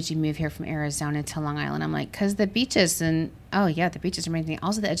 why would you move here from Arizona to Long Island? I'm like, because the beaches, and the beaches are amazing.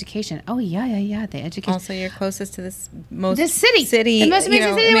 Also the education. Oh yeah, the education. Also, you're closest to this The city, the most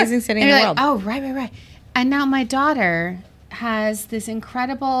amazing city in the world. Oh, right. And now my daughter has this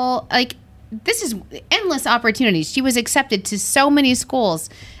incredible, this is endless opportunities. She was accepted to so many schools.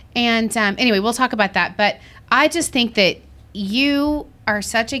 And anyway, we'll talk about that. But I just think that you are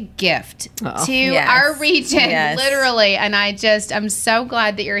such a gift to Yes. our region, Yes. literally. And I'm so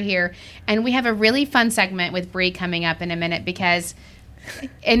glad that you're here. And we have a really fun segment with Bree coming up in a minute because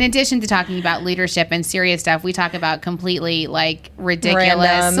in addition to talking about leadership and serious stuff, we talk about completely like ridiculous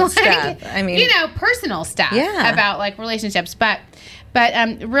Random like, stuff. I mean, personal stuff Yeah. about like relationships. But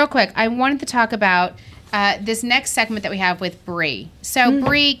real quick, I wanted to talk about this next segment that we have with Bree. So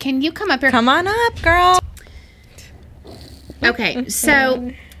Bree, can you come up here? come on up, girl. Okay,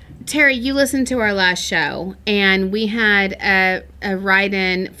 so Terry, you listened to our last show, and we had a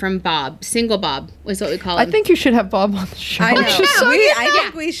write-in from Bob. Single Bob was what we call I him. think you should have Bob on the show. I know. I Yeah.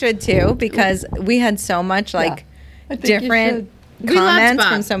 think we should too because we had so much like I think you different We loved comments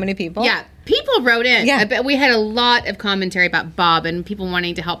Bob. from so many people. Yeah, people wrote in. Yeah. But we had a lot of commentary about Bob and people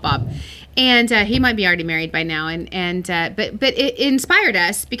wanting to help Bob. And he might be already married by now. But it inspired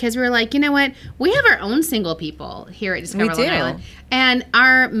us because we were like, you know what? We have our own single people here at Discover We Long do. Island. And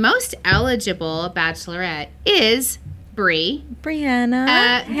our most eligible bachelorette is Bree.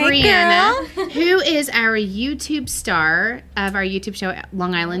 Brianna. Hey, Brianna, girl. who is our YouTube star of our YouTube show,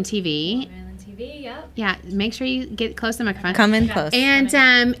 Long Island TV. Island TV, yep. Yeah, make sure you get close to the microphone. Come in close. And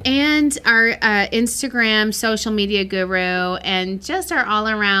our Instagram social media guru and just our all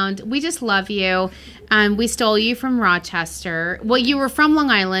around. We just love you. We stole you from Rochester. Well, you were from Long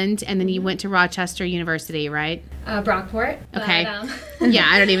Island, and then you went to Rochester University, right? Brockport. but, Okay. Yeah,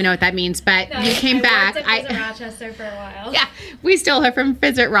 I don't even know what that means, but no, you came back. I worked at Rochester for a while. Yeah, we stole her from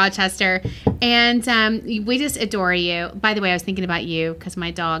Visit Rochester, and we just adore you. By the way, I was thinking about you because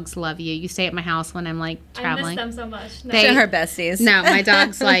my dogs love you. You stay at my house when I'm like I traveling. miss them so much. No. They- To her besties. No, my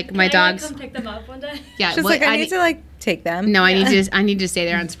dog's like my Can I, dog's. come pick them up one day? Yeah, She's well, like, I need to like take them. No, I need to stay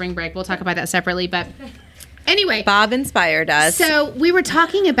there on spring break. We'll talk about that separately, but anyway. Bob inspired us. So we were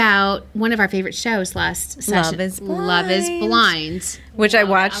talking about one of our favorite shows last session. Love is Blind. Which I Love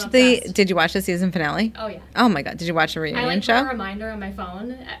it. watched I'm the. obsessed. Did you watch the season finale? Oh, yeah. Oh my god! Did you watch the I reunion like put show? a reminder on my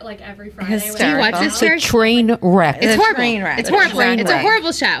phone like every Friday. Hysterical. Do you watch It's this, It's a Terry? train wreck. It's a horrible. train wreck. It's horrible. Train It's a wreck.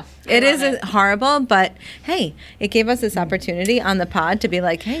 horrible show. It is love it. horrible, but hey, it gave us this opportunity on the pod to be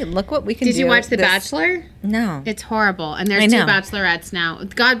like, hey, look what we can do. Did you watch The This- Bachelor? No. It's horrible. And there's I two know. bachelorettes now.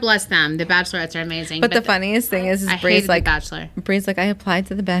 God bless them. The bachelorettes are amazing. But the funniest thing is I hated Bree's like, The Bachelor. Bree's like, I applied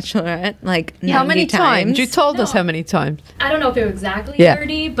to the Bachelorette like 90 How many times? You told us No. how many times. I don't know if it was exactly Yeah.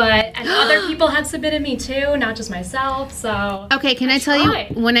 30, but and other people have submitted me too, not just myself. So Okay, can I tell tried.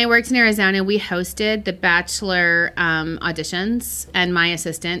 you, when I worked in Arizona, we hosted the Bachelor auditions, and my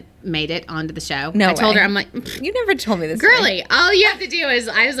assistant made it onto the show. No I told way. her, I'm like, You never told me this. girly, all you have to do is,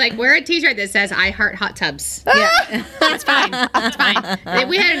 I was like, wear a t-shirt that says, I heart hot tubs. Yeah. It's fine. It's fine.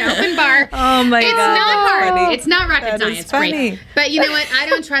 We had an open bar. Oh my It's god. not hard. Funny. It's not rocket That is science. funny. Great. But you know what? I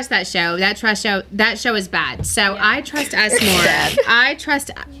don't trust that show. That show is bad. So I trust us more. I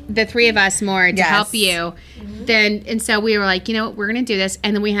trust the three of us more to Yes. help you. And so we were like, you know what? We're going to do this.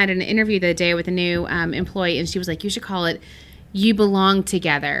 And then we had an interview the other day with a new employee, and she was like, you should call it You Belong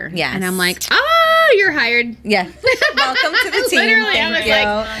Together. Yes. And I'm like, oh, you're hired. Yeah. Welcome to the team. Literally, I Thank was you.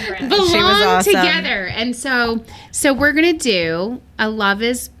 like, Belong She was awesome. together. And so we're gonna do a Love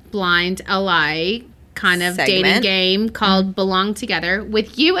is Blind ally kind of dating Segment. game called Belong Together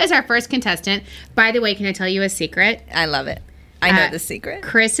with you as our first contestant. By the way, can I tell you a secret? I love it. I know Uh, the secret.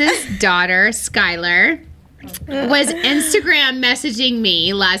 Chris's daughter, Skylar, was Instagram messaging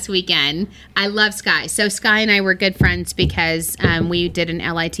me last weekend. I love Sky. So Sky and I were good friends because we did an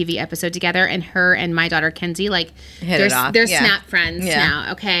LITV episode together, and her and my daughter Kenzie Hit it off, They're yeah. snap friends Yeah.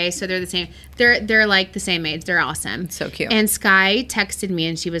 now. Okay, so they're the same. They're like the same age. They're awesome. So cute. And Sky texted me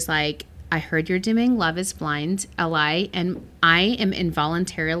and she was like, I heard you're doing Love is Blind, LI, and I am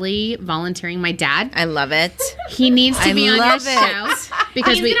involuntarily volunteering my dad. I love it. He needs to I be on your love it. show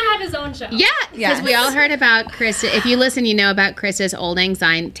because he's we gonna have his own show. yeah, because Yes. we all heard about Chris. If you listen, you know about Chris's old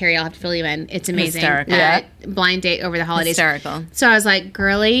anxiety. Terry, I'll have to fill you in. It's amazing. Hysterical. Yeah. Blind date over the holidays. Hysterical. So I was like,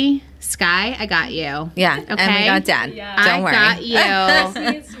 girly, Sky, I got you. Yeah. Okay. And we got Dad. Yeah. Don't I worry. got you.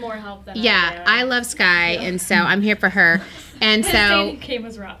 He needs more help than Yeah, I I love Sky, and so I'm here for her. And do. so Dating game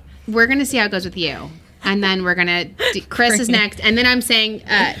was rough. we're going to see how it goes with you. And then we're going to do, Chris is next. And then I'm saying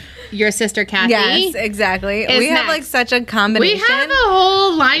your sister, Kathy. Yes, exactly. is We have next. like such a We combination. have a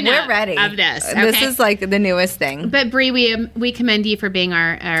whole lineup We're ready. of this. This okay? is like the newest thing. But Bree, we commend you for being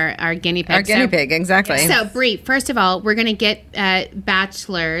our guinea pig. Our guinea So- pig, exactly. So, Bree, first of all, we're going to get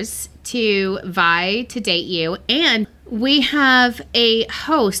bachelors to vie to date you. And we have a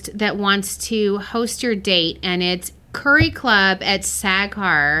host that wants to host your date, and it's Curry Club at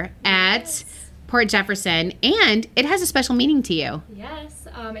Saghar at Port Jefferson, and it has a special meaning to you. Yes,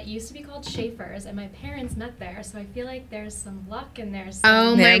 it used to be called Schaefer's, and my parents met there, so I feel like there's some luck and there's Oh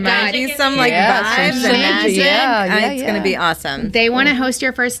some my There God. might be some like Yeah, vibes some and magic. magic. Yeah, It's going to be awesome. They want to host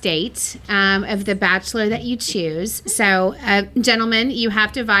your first date of the bachelor that you choose. So, gentlemen, you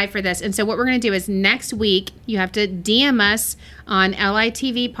have to vie for this. And so, what we're going to do is next week, you have to DM us on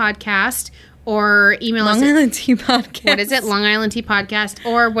LITV Podcast or email us. Long Island Tea Podcast. What is it? Long Island Tea Podcast.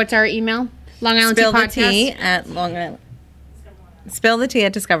 Or what's our email? Long Island Spill Tea the Podcast. tea at Long Island. Spill the tea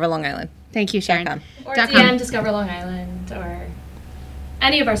at Discover Long Island. Thank you, Sharon. .com. or .com. DM Discover Long Island or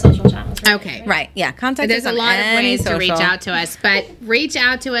any of our social channels. Right? Okay. Right. Yeah. Contact There's us a on lot of any ways to reach social. out to us, but reach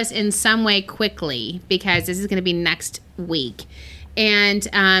out to us in some way quickly because this is going to be next week. And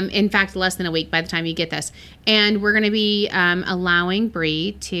in fact, less than a week by the time you get this. And we're going to be allowing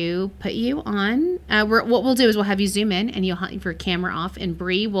Bree to put you on. What we'll do is we'll have you zoom in and you'll have your camera off, and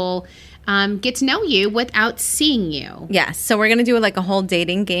Bree will get to know you without seeing you. Yes. So we're going to do like a whole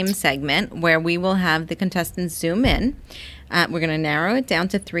dating game segment where we will have the contestants zoom in. We're going to narrow it down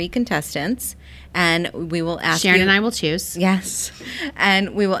to 3 contestants, and we will ask Sharon you, and I will choose. Yes.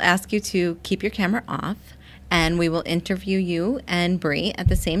 And we will ask you to keep your camera off, and we will interview you and Bree at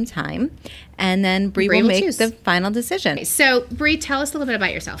the same time, and then Bree will make choose. the final decision. So, Bree, tell us a little bit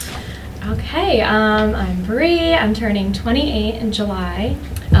about yourself. Okay, I'm Bree. I'm turning 28 in July.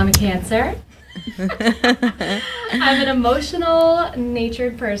 I'm a Cancer. I'm an emotional,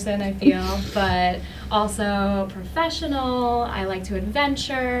 natured person, I feel, but also professional. I like to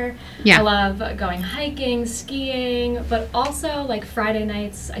adventure. Yeah. I love going hiking, skiing, but also like Friday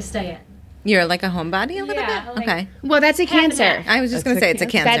nights I stay in. You're like a homebody a little Yeah, bit? like- okay. Well, that's a Half and Cancer. half. I was just going to say it's a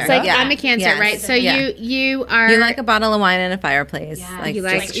Cancer. That's like yeah. I'm a Cancer, Yes. right? So Yeah. you are You like a bottle of wine and a fireplace. Yeah. Like You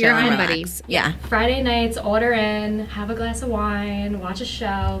like just your chill and homebody. relax. Yeah. Friday nights, order in, have a glass of wine, watch a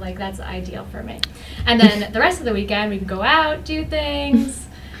show. Like, that's ideal for me. And then the rest of the weekend, we can go out, do things.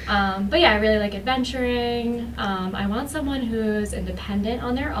 But yeah, I really like adventuring. I want someone who's independent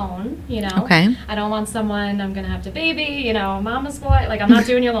on their own, you know. Okay. I don't want someone I'm going to have to baby, you know, mama's boy. Like, I'm not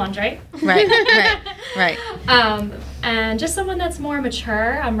doing your laundry. Right. And just someone that's more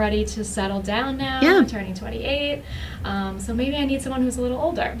mature. I'm ready to settle down now. Yeah. I'm turning 28. So maybe I need someone who's a little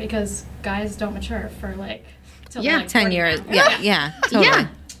older because guys don't mature for like till Yeah, like 10 40 years. now. Yeah, totally. Yeah.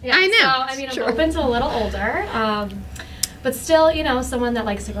 Yeah, I know. So, I mean, I'm open to a little older, but still, you know, someone that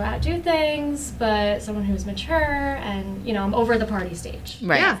likes to go out and do things, but someone who's mature and, you know, I'm over the party stage.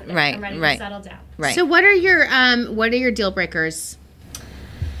 Right, Yeah. right, I'm ready right, to settle down. right. So what are your deal breakers?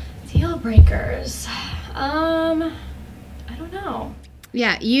 Deal breakers. I don't know.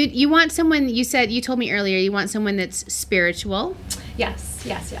 Yeah, you want someone. You told me earlier you want someone that's spiritual, Yes.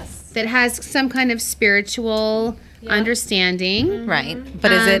 that has some kind of spiritual Yeah. understanding. Right.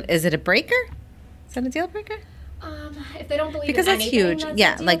 But is it a breaker? Is that a deal breaker? If they don't believe Because in that's anything, huge. that's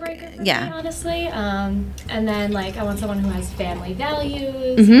Yeah, a deal like, breaker for yeah. me, honestly. And then like I want someone who has family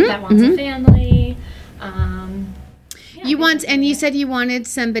values, Mm-hmm, that wants a family. You want, and you said you wanted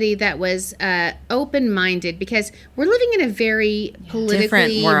somebody that was open-minded because we're living in a very politically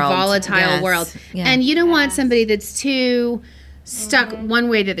Different world. volatile Yes. world, Yeah. and you don't want somebody that's too stuck one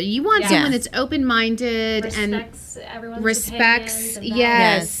way or the other. You want someone Yes. that's open-minded and Respects everyone's respects. opinions and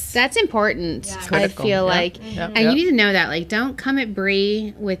Yes, Yes. that's important. Yeah. I Critical. feel Yeah. like, Yeah. and you need to know that. Like, don't come at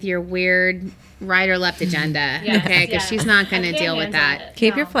Bree with your weird right or left agenda, Yes, okay? Because yes. she's not going I to can't deal with handle that. it.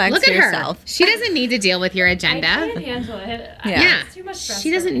 Keep No. your flags Look to at her. yourself. She doesn't need to deal with your I agenda. can't handle it. Yeah. It's too much stress She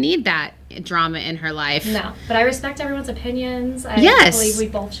for doesn't me. need that drama in her life. No, but I respect everyone's opinions. I Yes. believe we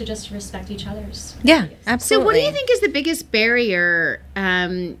both should just respect each other's. Yeah, opinions. So, absolutely. what do you think is the biggest barrier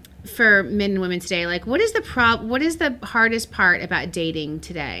for men and women today? Like, what is the hardest part about dating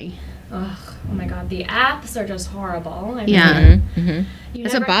today? Ugh, oh my god, the apps are just horrible. I mean, Yeah. you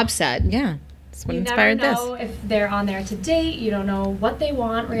That's never- what Bob said. Yeah. That's what You inspired never this. know if they're on there to date. You don't know what they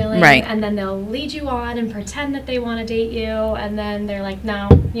want really, Right. And then they'll lead you on and pretend that they want to date you, and then they're like, no,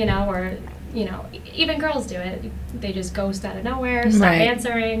 you know, or you know, even girls do it. They just ghost out of nowhere, stop Right.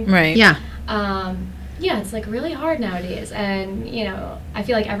 answering. Right. Yeah. Yeah, it's like really hard nowadays, and you know, I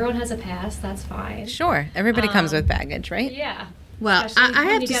feel like everyone has a past. That's fine. Sure. Everybody comes with baggage, right? Yeah. Well, Especially I when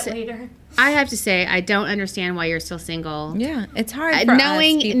have you to get say, later. I have to say, I don't understand why you're still single. Yeah. It's hard for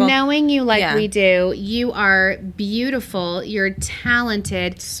knowing us people. knowing you like Yeah. we do, you are beautiful. You're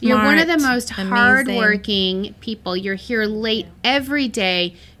talented. You're one of the Smart, most amazing. hardworking people. You're here late every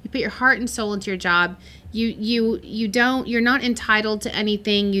day. You put your heart and soul into your job. You're not entitled to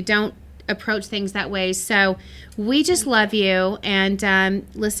anything. You don't approach things that way. So we just love you. And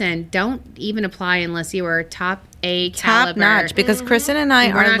listen, don't even apply unless you are top top notch, because Kristen and I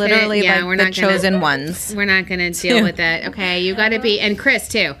are literally the chosen ones. We're not going to deal with it. Okay, you got to be, and Chris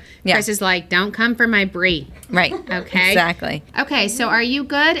too. Yeah. Chris is like, don't come for my brie. Right. Okay. Exactly. Okay, so are you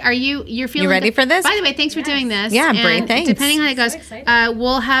good? You're feeling? You ready for this? By the way, thanks for doing this. Yeah, Brie, and thanks. Depending on how it goes, So excited.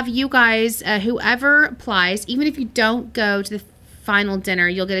 we'll have you guys, whoever applies, even if you don't go to the final dinner,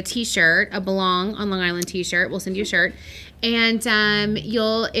 you'll get a T-shirt, a Belong on Long Island T-shirt. We'll send you a shirt. And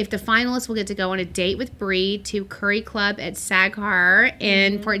if the finalists will get to go on a date with Brie to Curry Club at Saghar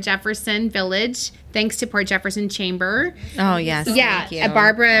in Port Jefferson Village, thanks to Port Jefferson Chamber. Oh, yes. Yeah, Thank you.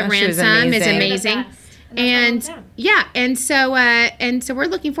 Barbara Oh, she was Ransom is amazing. amazing. They're the best. And that's all And so we're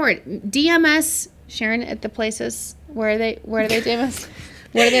looking forward. DM us, Sharon, at the places where do they DM us?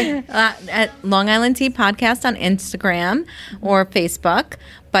 Where are they? At Long Island Tea Podcast on Instagram or Facebook.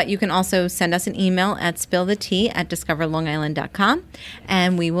 But you can also send us an email at spillthetea@discoverlongisland.com,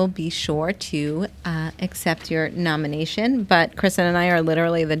 and we will be sure to accept your nomination. But Kristen and I are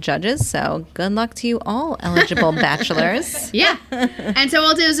literally the judges, so good luck to you all, eligible bachelors. Yeah. And so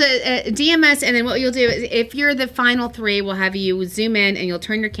what we'll do is a DM us, and then what you'll do is if you're the final three, we'll have you zoom in and you'll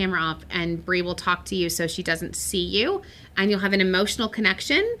turn your camera off, and Brie will talk to you so she doesn't see you, and you'll have an emotional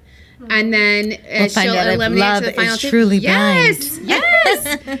connection. And then find she'll out if eliminate love to the final is two. truly Yes,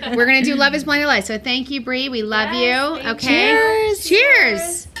 yes. We're gonna do Love Is Blind or Life. So thank you, Brie. We love you. thank Okay. you.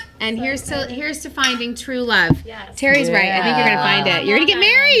 Cheers. And here's to finding true love. Yes. Terry's right. I think you're gonna find it. You're gonna get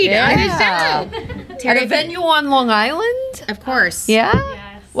married on the show. At Terry, a venue on Long Island? of course. Yeah?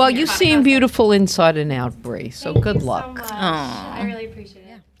 Yes. Well, you seem beautiful inside and out, Brie, so Thank good you so luck. much. Aw. I really appreciate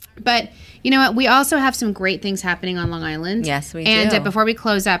it. But you know what? We also have some great things happening on Long Island. Yes, we and, do. Before we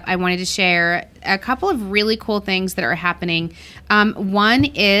close up, I wanted to share a couple of really cool things that are happening. One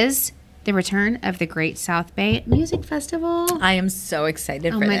is the return of the Great South Bay Music Festival. I am so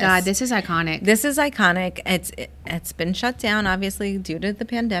excited Oh for my this. God, this is iconic. This is iconic. It's been shut down, obviously, due to the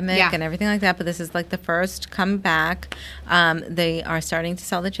pandemic Yeah. and everything like that. But this is like the first comeback. They are starting to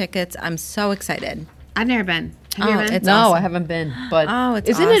sell the tickets. I'm so excited. I've never been. Have you Oh, ever been? it's No, awesome. I haven't been. But Oh, it's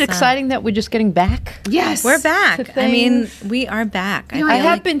isn't awesome. it exciting that we're just getting back? Yes. We're back. to I mean, things. we are back. You know, I feel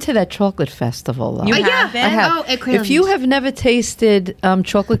have like- been to that chocolate festival, though. You yeah. have been? I have. Oh, at Cradle If you Beach. have never tasted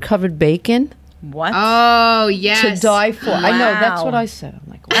chocolate covered bacon, What? Oh, yes. to die for. I know, that's Wow. what I said.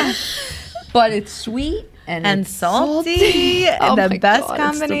 I'm like, what? But it's sweet and it's salty. Oh the my best God,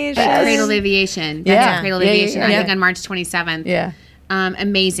 it's the combination. best. Cradle Aviation. That's Yeah. at Cradle Yeah, yeah, Aviation, I yeah. think on March 27th. Yeah.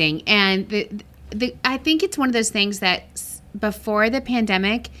 Amazing. And I think it's one of those things that before the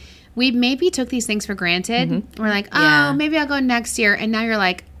pandemic, we maybe took these things for granted. We're like, oh, Yeah. maybe I'll go next year. And now you're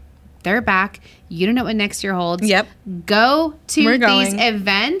like, they're back. You don't know what next year holds. Yep. Go to We're these going.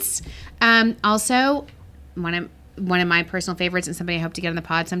 events. Also, one of my personal favorites and somebody I hope to get on the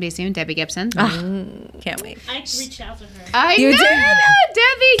pod someday soon, Debbie Gibson. Can't wait. I reached out to her. I You know. did?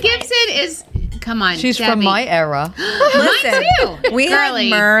 Debbie Gibson is, come on. She's Debbie. from my era. Listen, too. we Girly.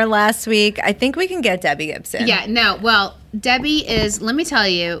 had Myrrh last week. I think we can get Debbie Gibson. Yeah, no. Well, Debbie is, let me tell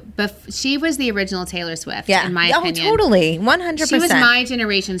you, she was the original Taylor Swift, Yeah. in my opinion. Totally. 100%. She was my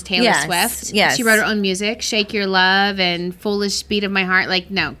generation's Taylor Yes, Swift. yes. She wrote her own music, Shake Your Love and Foolish Beat of My Heart. Like,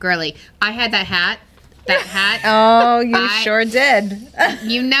 no, girly. I had that hat. Oh, you I- sure did.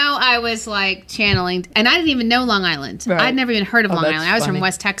 You know, I was like channeling, and I didn't even know Long Island. Right. I'd never even heard of Long that's Island. I was funny. from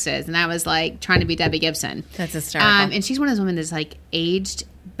West Texas, and I was like trying to be Debbie Gibson. That's hysterical. And she's one of those women that's like aged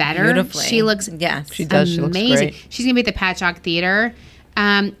better. Beautifully. She looks Yes. She does. She looks amazing. great. She's gonna be at the Patchogue Theater.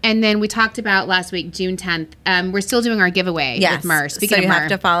 And then we talked about last week, June 10th. We're still doing our giveaway Yes. with Myrrh. Speaking so you of Myrrh, have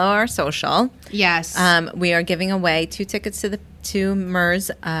to follow our social. yes, We are giving away 2 tickets to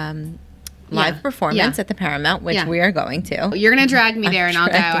Myrrh's live Yeah. performance Yeah. at the Paramount, which Yeah. we are going to. you're gonna drag me there, and I'll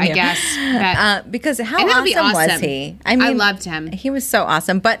go. dragging I you. guess. But, Because how And it'll awesome, be was awesome. he? I loved him. He was so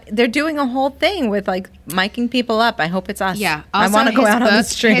awesome. But they're doing a whole thing with like miking people up. I hope it's us. yeah, I also want to go his out on the book-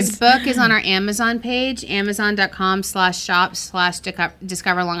 streets. His book is on our Amazon page,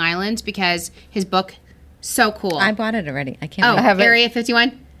 amazon.com/shop/discover Long Island, because his book so cool. I bought it already. I can't. Oh, wait. haven't- Area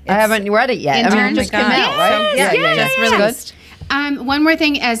 51. I haven't read it yet. I mean, Intern? it just Oh my came God. out, right? Yes, just It's released. One more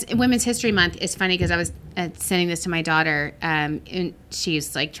thing, as Women's History Month is funny because I was sending this to my daughter, and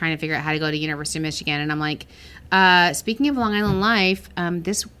she's like trying to figure out how to go to University of Michigan, and I'm like, speaking of Long Island Life,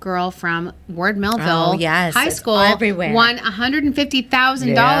 this girl from Ward Melville Oh, yes, High it's School everywhere. won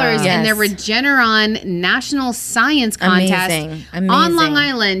 $150,000 Yeah. in the Yes. Regeneron National Science Contest Amazing. on Long Amazing.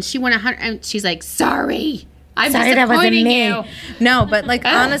 Island. She won and she's like, sorry. I'm Sorry, that wasn't disappointing me. you. No, but like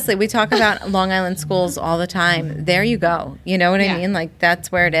honestly, we talk about Long Island schools all the time. There you go. You know what Yeah. I mean? Like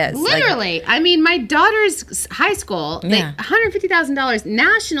that's where it is. Like, Literally. I mean, my daughter's high school, Yeah. $150,000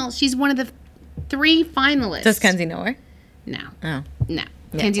 national. She's one of the 3 finalists. does Kenzie know her? No. Oh. No.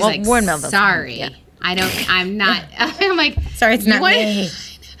 Yeah. Kenzie's Well, like, Warren Melville's sorry. yeah. I'm not. I'm like, Sorry, it's you not want- me.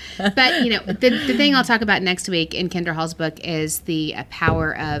 But, the thing I'll talk about next week in Kendra Hall's book is the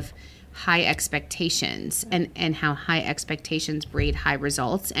power of high expectations and how high expectations breed high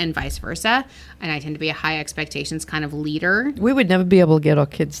results and vice versa. And I tend to be a high expectations kind of leader. We would never be able to get our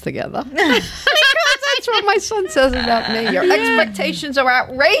kids together. Because that's what my son says about me. Your expectations are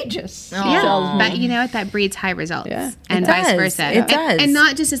outrageous. Oh. He tells me. But that breeds high results. Yeah. And It vice does. versa. It does. And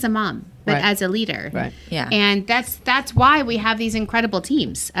not just as a mom, but Right. as a leader. Right. Yeah. And that's why we have these incredible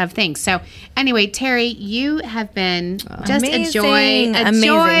teams of things. So anyway, Terry, you have been just a joy. Amazing. A Amazing.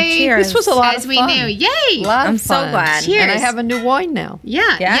 joy. Cheers. This was a lot As of we fun. knew. Yay! Lot of I'm so fun. glad. Cheers. And I have a new wine now. Yeah,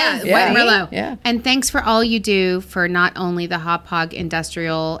 Yes. yeah, White Yeah. Merlot. Yeah. And thanks for all you do for not only the Hop Hog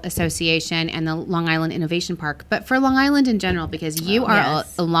Industrial Association and the Long Island Innovation Park, but for Long Island in general, because you are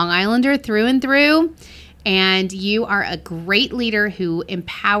yes. a Long Islander through and through. And you are a great leader who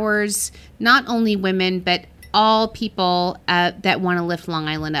empowers not only women, but all people that want to lift Long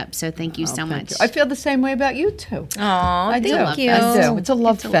Island up. So thank you so Thank much. you. I feel the same way about you too. Oh, I do. thank you. I do. It's a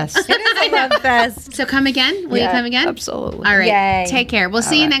love fest. It is a love fest. So come again? Will you Yeah, come again? Absolutely. All right. Yay. Take care. We'll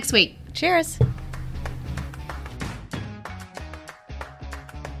see you right. next week. Cheers.